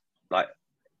not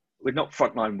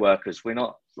frontline workers. We're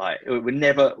not like,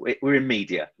 we're in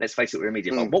media. Let's face it, we're in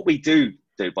media. But what we do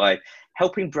by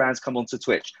helping brands come onto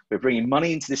Twitch, we're bringing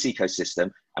money into this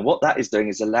ecosystem. And what that is doing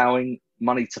is allowing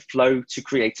money to flow to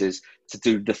creators to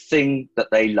do the thing that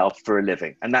they love for a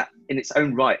living. And that in its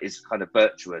own right is kind of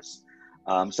virtuous.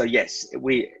 So yes,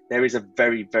 there is a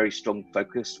very, very strong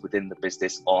focus within the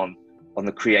business on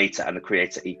the creator and the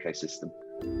creator ecosystem.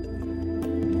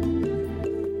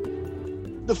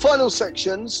 The final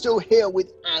section, still here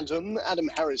with Adam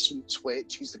Harris from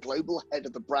Twitch. He's the global head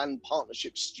of the brand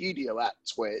partnership studio at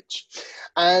Twitch.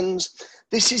 And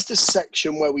this is the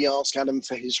section where we ask Adam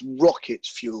for his rocket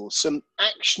fuel, some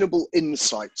actionable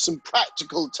insights, some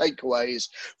practical takeaways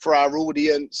for our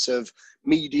audience of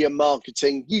media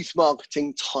marketing, youth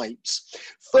marketing types.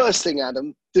 First thing,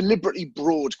 Adam, deliberately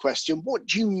broad question. What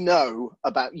do you know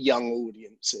about young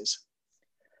audiences?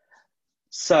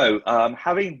 So,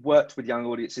 having worked with young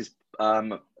audiences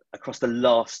across the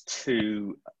last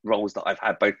two roles that I've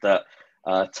had, both at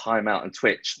Time Out and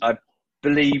Twitch, I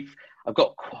believe I've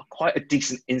got quite a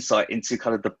decent insight into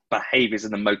kind of the behaviours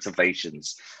and the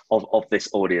motivations of this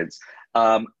audience.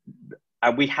 And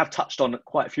we have touched on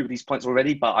quite a few of these points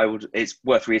already, but it's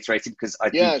worth reiterating because I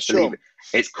do believe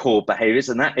it's core behaviours,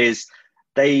 and that is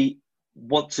they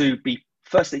want to be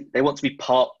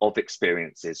part of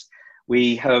experiences.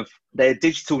 They're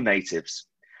digital natives.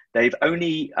 They've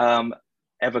only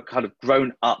ever kind of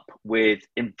grown up with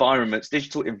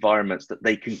digital environments that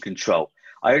they can control.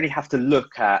 I only have to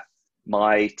look at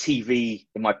my TV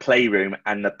in my playroom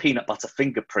and the peanut butter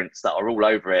fingerprints that are all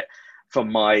over it from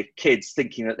my kids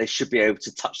thinking that they should be able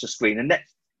to touch the screen and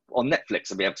on Netflix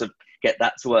and be able to get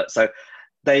that to work. So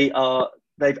they've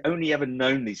only ever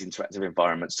known these interactive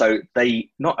environments. So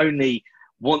they not only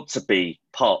want to be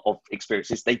part of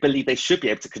experiences, they believe they should be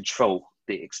able to control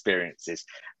the experiences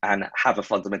and have a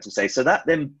fundamental say. So that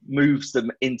then moves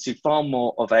them into far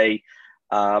more of a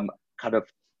kind of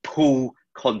pull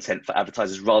content for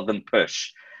advertisers rather than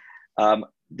push.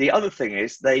 The other thing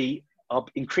is they are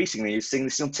increasingly, you're seeing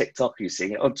this on TikTok, you're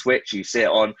seeing it on Twitch, you see it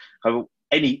on kind of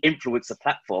any influencer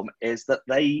platform, is that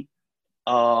they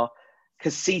can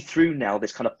see through now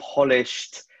this kind of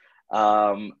polished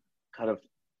kind of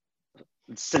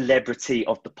celebrity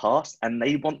of the past, and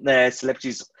they want their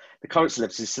celebrities, the current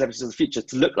celebrities of the future,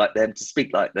 to look like them, to speak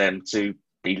like them, to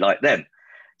be like them.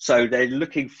 So they're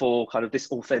looking for kind of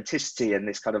this authenticity and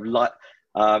this kind of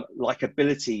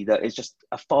likability that is just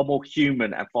a far more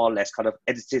human and far less kind of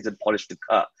edited and polished and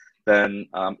cut than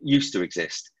used to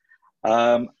exist.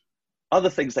 Other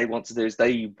things they want to do is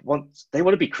they want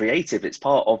to be creative. It's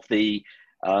part of the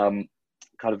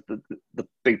kind of the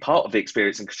big part of the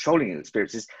experience and controlling the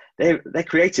experiences. They're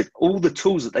creative. All the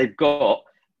tools that they've got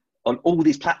on all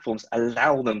these platforms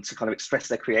allow them to kind of express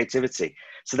their creativity.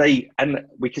 So and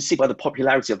we can see by the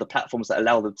popularity of the platforms that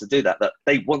allow them to do that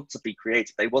they want to be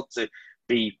creative. They want to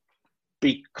be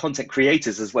content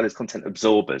creators as well as content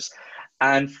absorbers.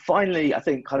 And finally, I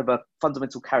think kind of a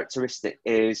fundamental characteristic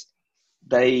is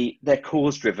they're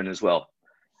cause driven as well.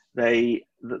 They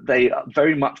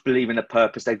very much believe in a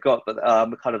purpose. They've got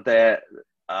kind of their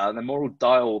moral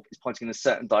dial is pointing in a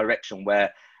certain direction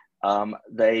where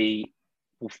they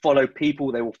will follow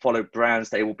people, they will follow brands,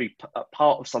 they will be a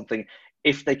part of something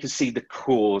if they can see the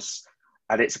cause,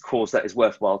 and it's a cause that is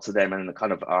worthwhile to them and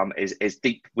kind of is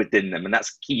deep within them, and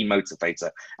that's a key motivator.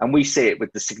 And we see it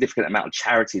with the significant amount of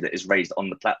charity that is raised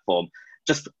on the platform,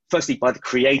 just firstly by the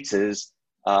creators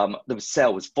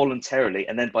themselves voluntarily,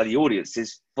 and then by the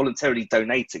audiences voluntarily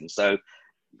donating. So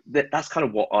that's kind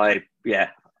of what I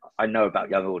know about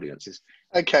young audiences.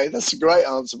 Okay, that's a great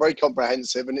answer, very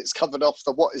comprehensive, and it's covered off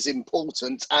the what is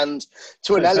important, and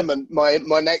to an element my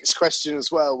next question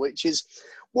as well, which is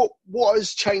what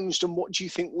has changed and what do you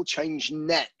think will change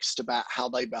next about how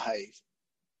they behave?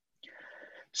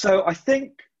 So I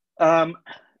think in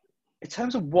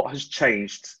terms of what has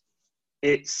changed,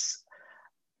 it's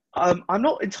I'm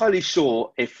not entirely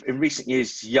sure if in recent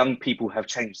years young people have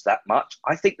changed that much.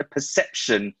 I think the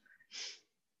perception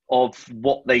of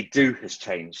what they do has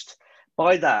changed.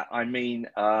 By that, I mean,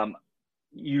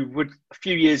 you would, a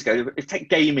few years ago, if take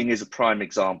gaming as a prime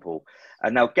example,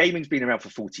 and now gaming's been around for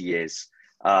 40 years,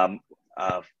 or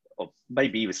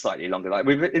maybe even slightly longer. Like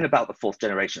we're in about the fourth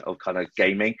generation of kind of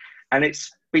gaming, and it's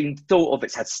been thought of,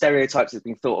 it's had stereotypes, it's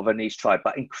been thought of a niche tribe,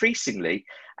 but increasingly,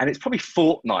 and it's probably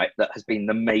Fortnite that has been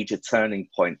the major turning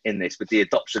point in this, with the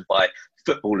adoption by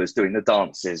footballers doing the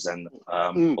dances and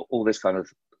all this kind of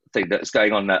thing that's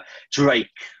going on, that Drake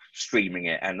streaming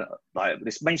it, and like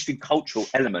this mainstream cultural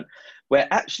element where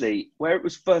it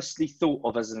was firstly thought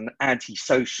of as an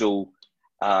antisocial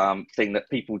thing that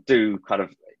people do kind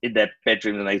of in their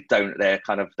bedroom, and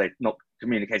they're not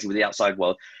communicating with the outside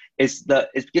world, is that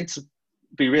it's beginning to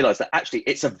be realized that actually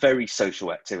it's a very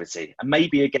social activity. And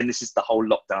maybe again, this is the whole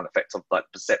lockdown effect of like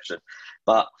perception,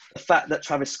 but the fact that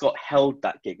Travis Scott held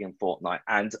that gig in Fortnite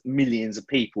and millions of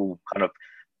people kind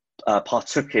of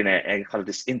partook in it, and kind of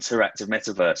this interactive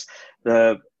metaverse,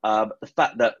 the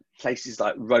fact that places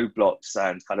like Roblox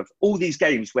and kind of all these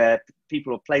games where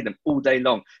people are playing them all day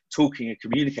long, talking and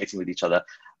communicating with each other,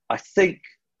 I think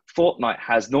Fortnite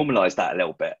has normalized that a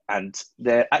little bit, and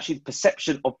the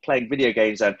perception of playing video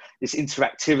games and this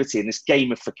interactivity and this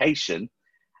gamification,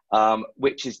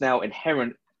 which is now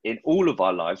inherent in all of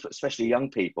our lives, but especially young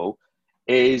people,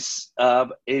 is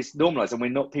normalized,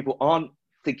 and people aren't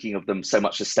thinking of them so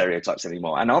much as stereotypes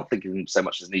anymore, and aren't thinking of them so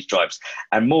much as niche tribes,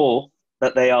 and more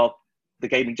that they are the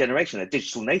gaming generation, they're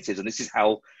digital natives, and this is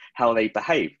how they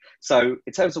behave. So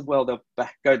in terms of where they'll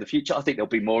go in the future, I think there'll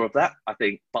be more of that. But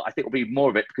I think it'll be more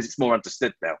of it because it's more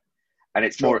understood now, and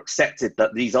it's more accepted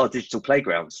that these are digital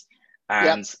playgrounds,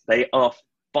 and they are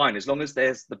fine as long as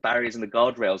there's the barriers and the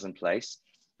guardrails in place.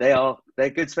 They're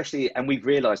good, especially, and we've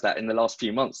realised that in the last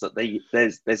few months that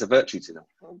there's a virtue to them.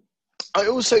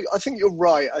 I think you're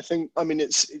right.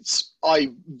 I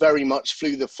very much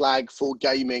flew the flag for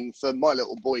gaming for my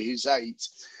little boy who's 8.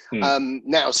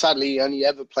 Now, sadly, he only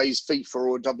ever plays FIFA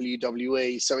or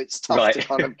WWE, so it's tough to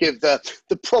kind of give the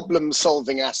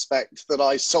problem-solving aspect that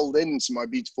I sold into my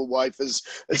beautiful wife as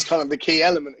kind of the key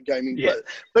element of gaming. Yeah.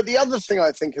 But the other thing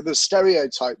I think are the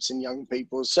stereotypes in young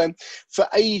people. So for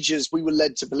ages, we were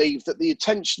led to believe that the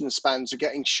attention spans are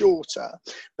getting shorter.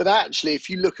 But actually, if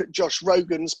you look at Josh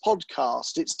Rogan's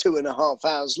podcast, it's 2.5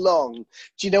 hours long.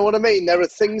 Do you know what I mean? There are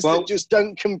things that just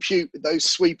don't compute with those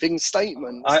sweeping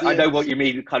statements. I know what you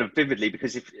mean kind of vividly,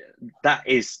 because if that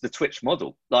is the Twitch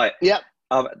model, like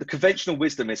the conventional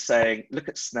wisdom is saying, look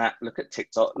at Snap, look at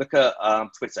TikTok, look at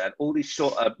Twitter, and all these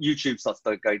short YouTube starts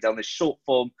going down this short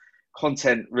form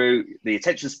content route. The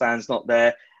attention span's not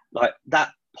there. Like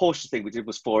that Porsche thing we did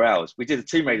was 4 hours. We did a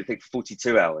Tomb Raider thing for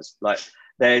 42 hours. Like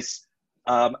there's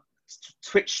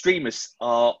Twitch streamers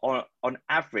are on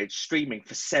average streaming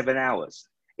for 7 hours.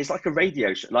 It's like a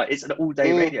radio show. Like it's an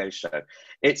all-day radio show.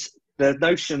 It's the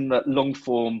notion that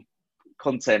long-form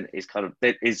content is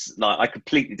I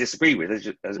completely disagree with, as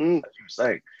you were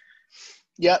saying.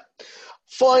 Yeah.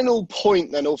 Final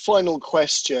point then, or final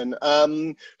question.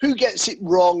 Who gets it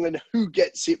wrong and who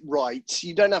gets it right?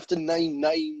 You don't have to name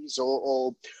names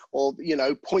or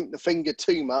point the finger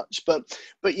too much, but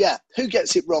yeah, who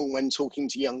gets it wrong when talking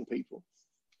to young people?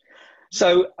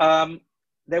 So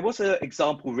there was an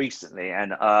example recently,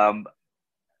 and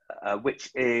which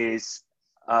is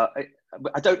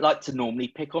I don't like to normally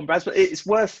pick on brands, but it's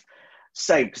worth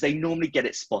saying because they normally get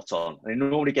it spot on. They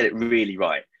normally get it really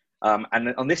right.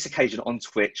 And on this occasion on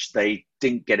Twitch, they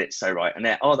didn't get it so right. And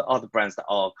there are other brands that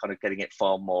are kind of getting it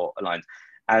far more aligned.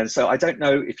 And so I don't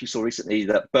know if you saw recently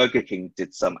that Burger King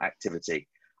did some activity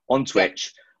on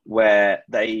Twitch where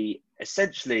they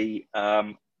essentially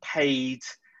paid,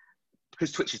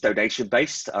 because Twitch is donation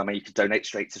based, and you could donate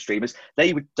straight to streamers,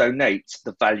 they would donate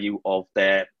the value of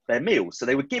their meals. So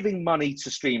they were giving money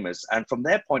to streamers. And from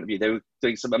their point of view, they were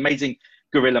doing some amazing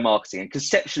guerrilla marketing. And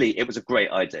conceptually, it was a great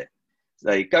idea.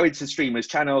 They go into streamers'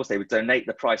 channels, they would donate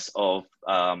the price of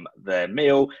their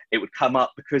meal. It would come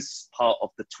up because part of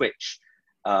the Twitch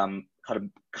kind of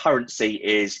currency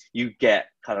is you get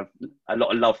kind of a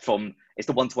lot of love from, it's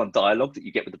the one-to-one dialogue that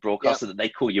you get with the broadcaster, that they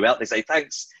call you out. They say,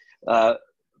 thanks,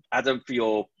 Adam, for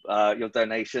your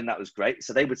donation. That was great.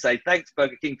 So they would say, thanks,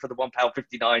 Burger King, for the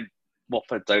 £1.59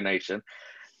 Whopper donation.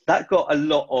 That got a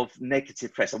lot of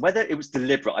negative press, and whether it was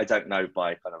deliberate, I don't know,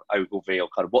 by kind of Ogilvy or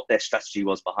kind of what their strategy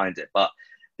was behind it. But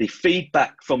the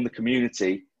feedback from the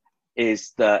community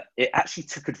is that it actually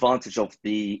took advantage of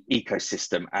the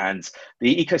ecosystem, and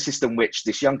the ecosystem which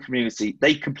this young community,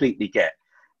 they completely get.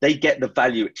 They get the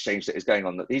value exchange that is going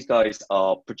on, that these guys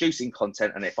are producing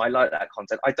content, and if I like that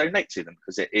content, I donate to them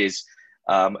because it is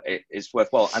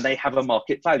worthwhile, and they have a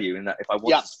market value in that if I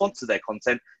want to sponsor their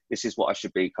content, this is what I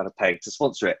should be kind of paying to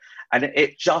sponsor it. And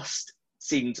it just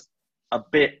seemed a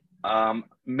bit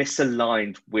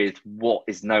misaligned with what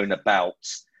is known about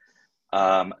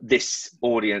this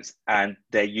audience and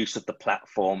their use of the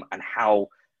platform and how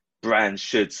brands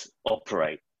should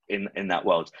operate in that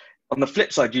world. On the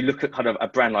flip side, you look at kind of a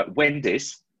brand like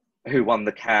Wendy's, who won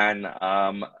the Cannes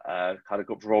kind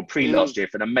of Grand Prix last year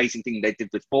for an amazing thing they did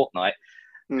with Fortnite,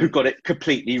 who got it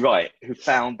completely right, who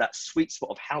found that sweet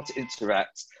spot of how to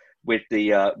interact with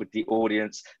the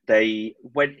audience. They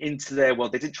went into their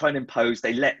world. They didn't try and impose.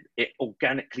 They let it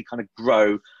organically kind of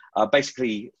grow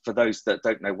Basically, for those that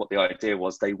don't know what the idea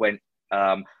was, they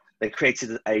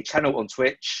created a channel on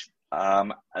Twitch.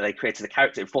 They created a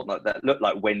character in Fortnite that looked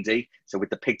like Wendy, so with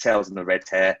the pigtails and the red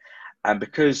hair. And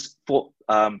because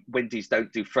Wendy's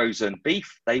don't do frozen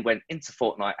beef, they went into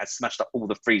Fortnite and smashed up all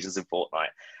the freezers in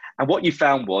Fortnite. And what you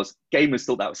found was gamers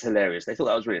thought that was hilarious. They thought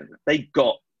that was brilliant. They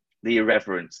got the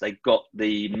irreverence. They got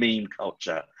the meme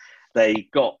culture. They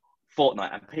got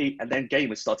Fortnite, and then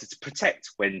gamers started to protect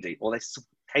Wendy, or they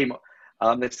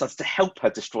started to help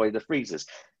her destroy the freezers.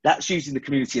 That's using the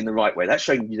community in the right way. That's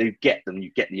showing you get them.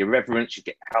 You get the irreverence. You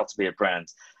get how to be a brand.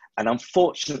 And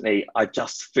unfortunately, I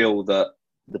just feel that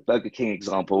the Burger King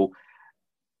example,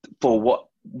 for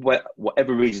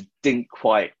whatever reason, didn't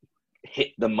quite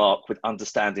hit the mark with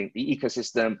understanding the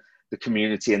ecosystem, the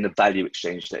community, and the value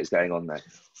exchange that is going on there.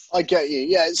 I get you.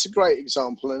 Yeah, it's a great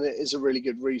example, and it is a really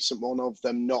good recent one of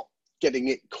them not getting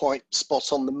it quite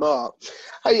spot on the mark.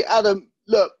 Hey, Adam,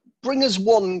 look, bring us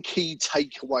one key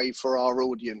takeaway for our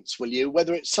audience, will you?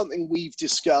 Whether it's something we've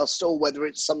discussed or whether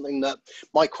it's something that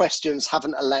my questions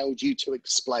haven't allowed you to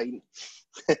explain.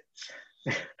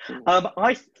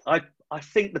 I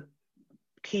think the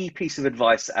key piece of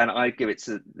advice, and I give it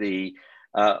to the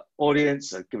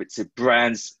audience, I give it to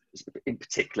brands in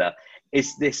particular,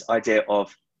 is this idea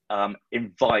of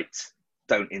invite,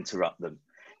 don't interrupt them.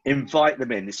 Invite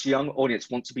them in. This young audience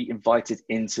want to be invited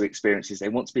into experiences. They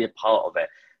want to be a part of it.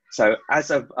 So as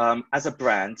a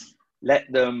brand,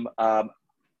 let them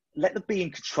be in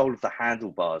control of the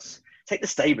handlebars. Take the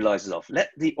stabilizers off.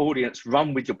 Let the audience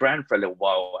run with your brand for a little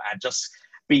while and just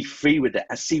be free with it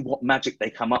and see what magic they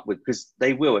come up with, because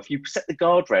they will. If you set the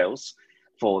guardrails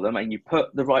for them and you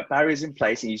put the right barriers in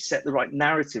place and you set the right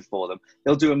narrative for them,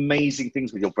 they'll do amazing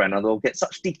things with your brand, and they'll get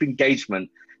such deep engagement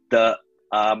that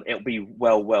it'll be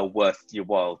well worth your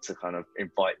while to kind of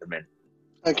invite them in.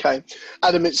 Okay.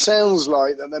 Adam, it sounds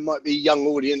like that there might be a young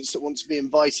audience that wants to be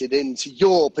invited into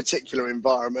your particular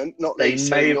environment, not they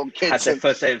may your have kids had their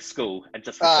first day of school and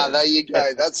just there you go.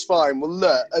 That's fine. Well,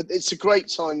 look, it's a great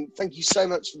time. Thank you so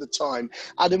much for the time.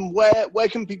 Adam, where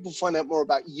can people find out more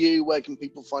about you? Where can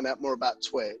people find out more about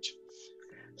Twitch?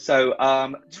 So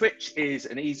Twitch is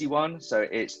an easy one. So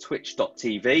it's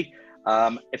twitch.tv.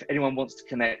 If anyone wants to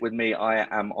connect with me, I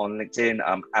am on LinkedIn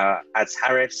as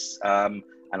Harris,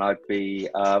 and I'd be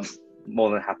more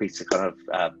than happy to kind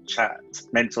of chat,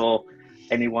 mentor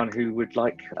anyone who would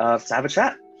like to have a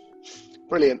chat.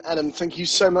 Brilliant. Adam, thank you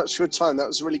so much for your time. That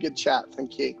was a really good chat.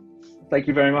 Thank you. Thank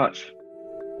you very much.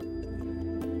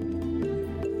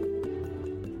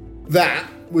 That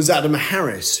was Adam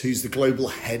Harris, who's the global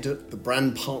head at the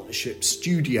brand partnership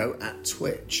studio at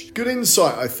Twitch. Good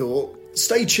insight, I thought.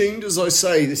 Stay tuned, as I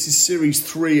say, this is series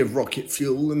 3 of Rocket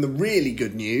Fuel, and the really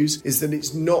good news is that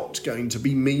it's not going to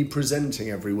be me presenting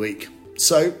every week.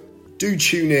 So do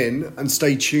tune in and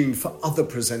stay tuned for other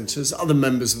presenters, other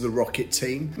members of the Rocket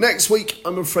team. Next week,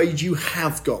 I'm afraid you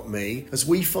have got me as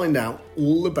we find out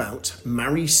all about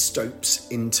Marie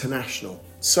Stopes International.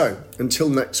 So, until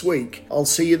next week, I'll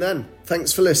see you then.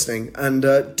 Thanks for listening, and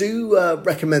do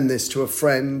recommend this to a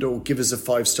friend or give us a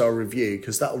 5-star review,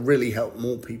 because that'll really help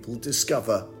more people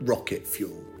discover Rocket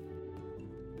Fuel.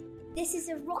 This is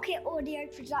a Rocket Audio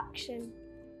production.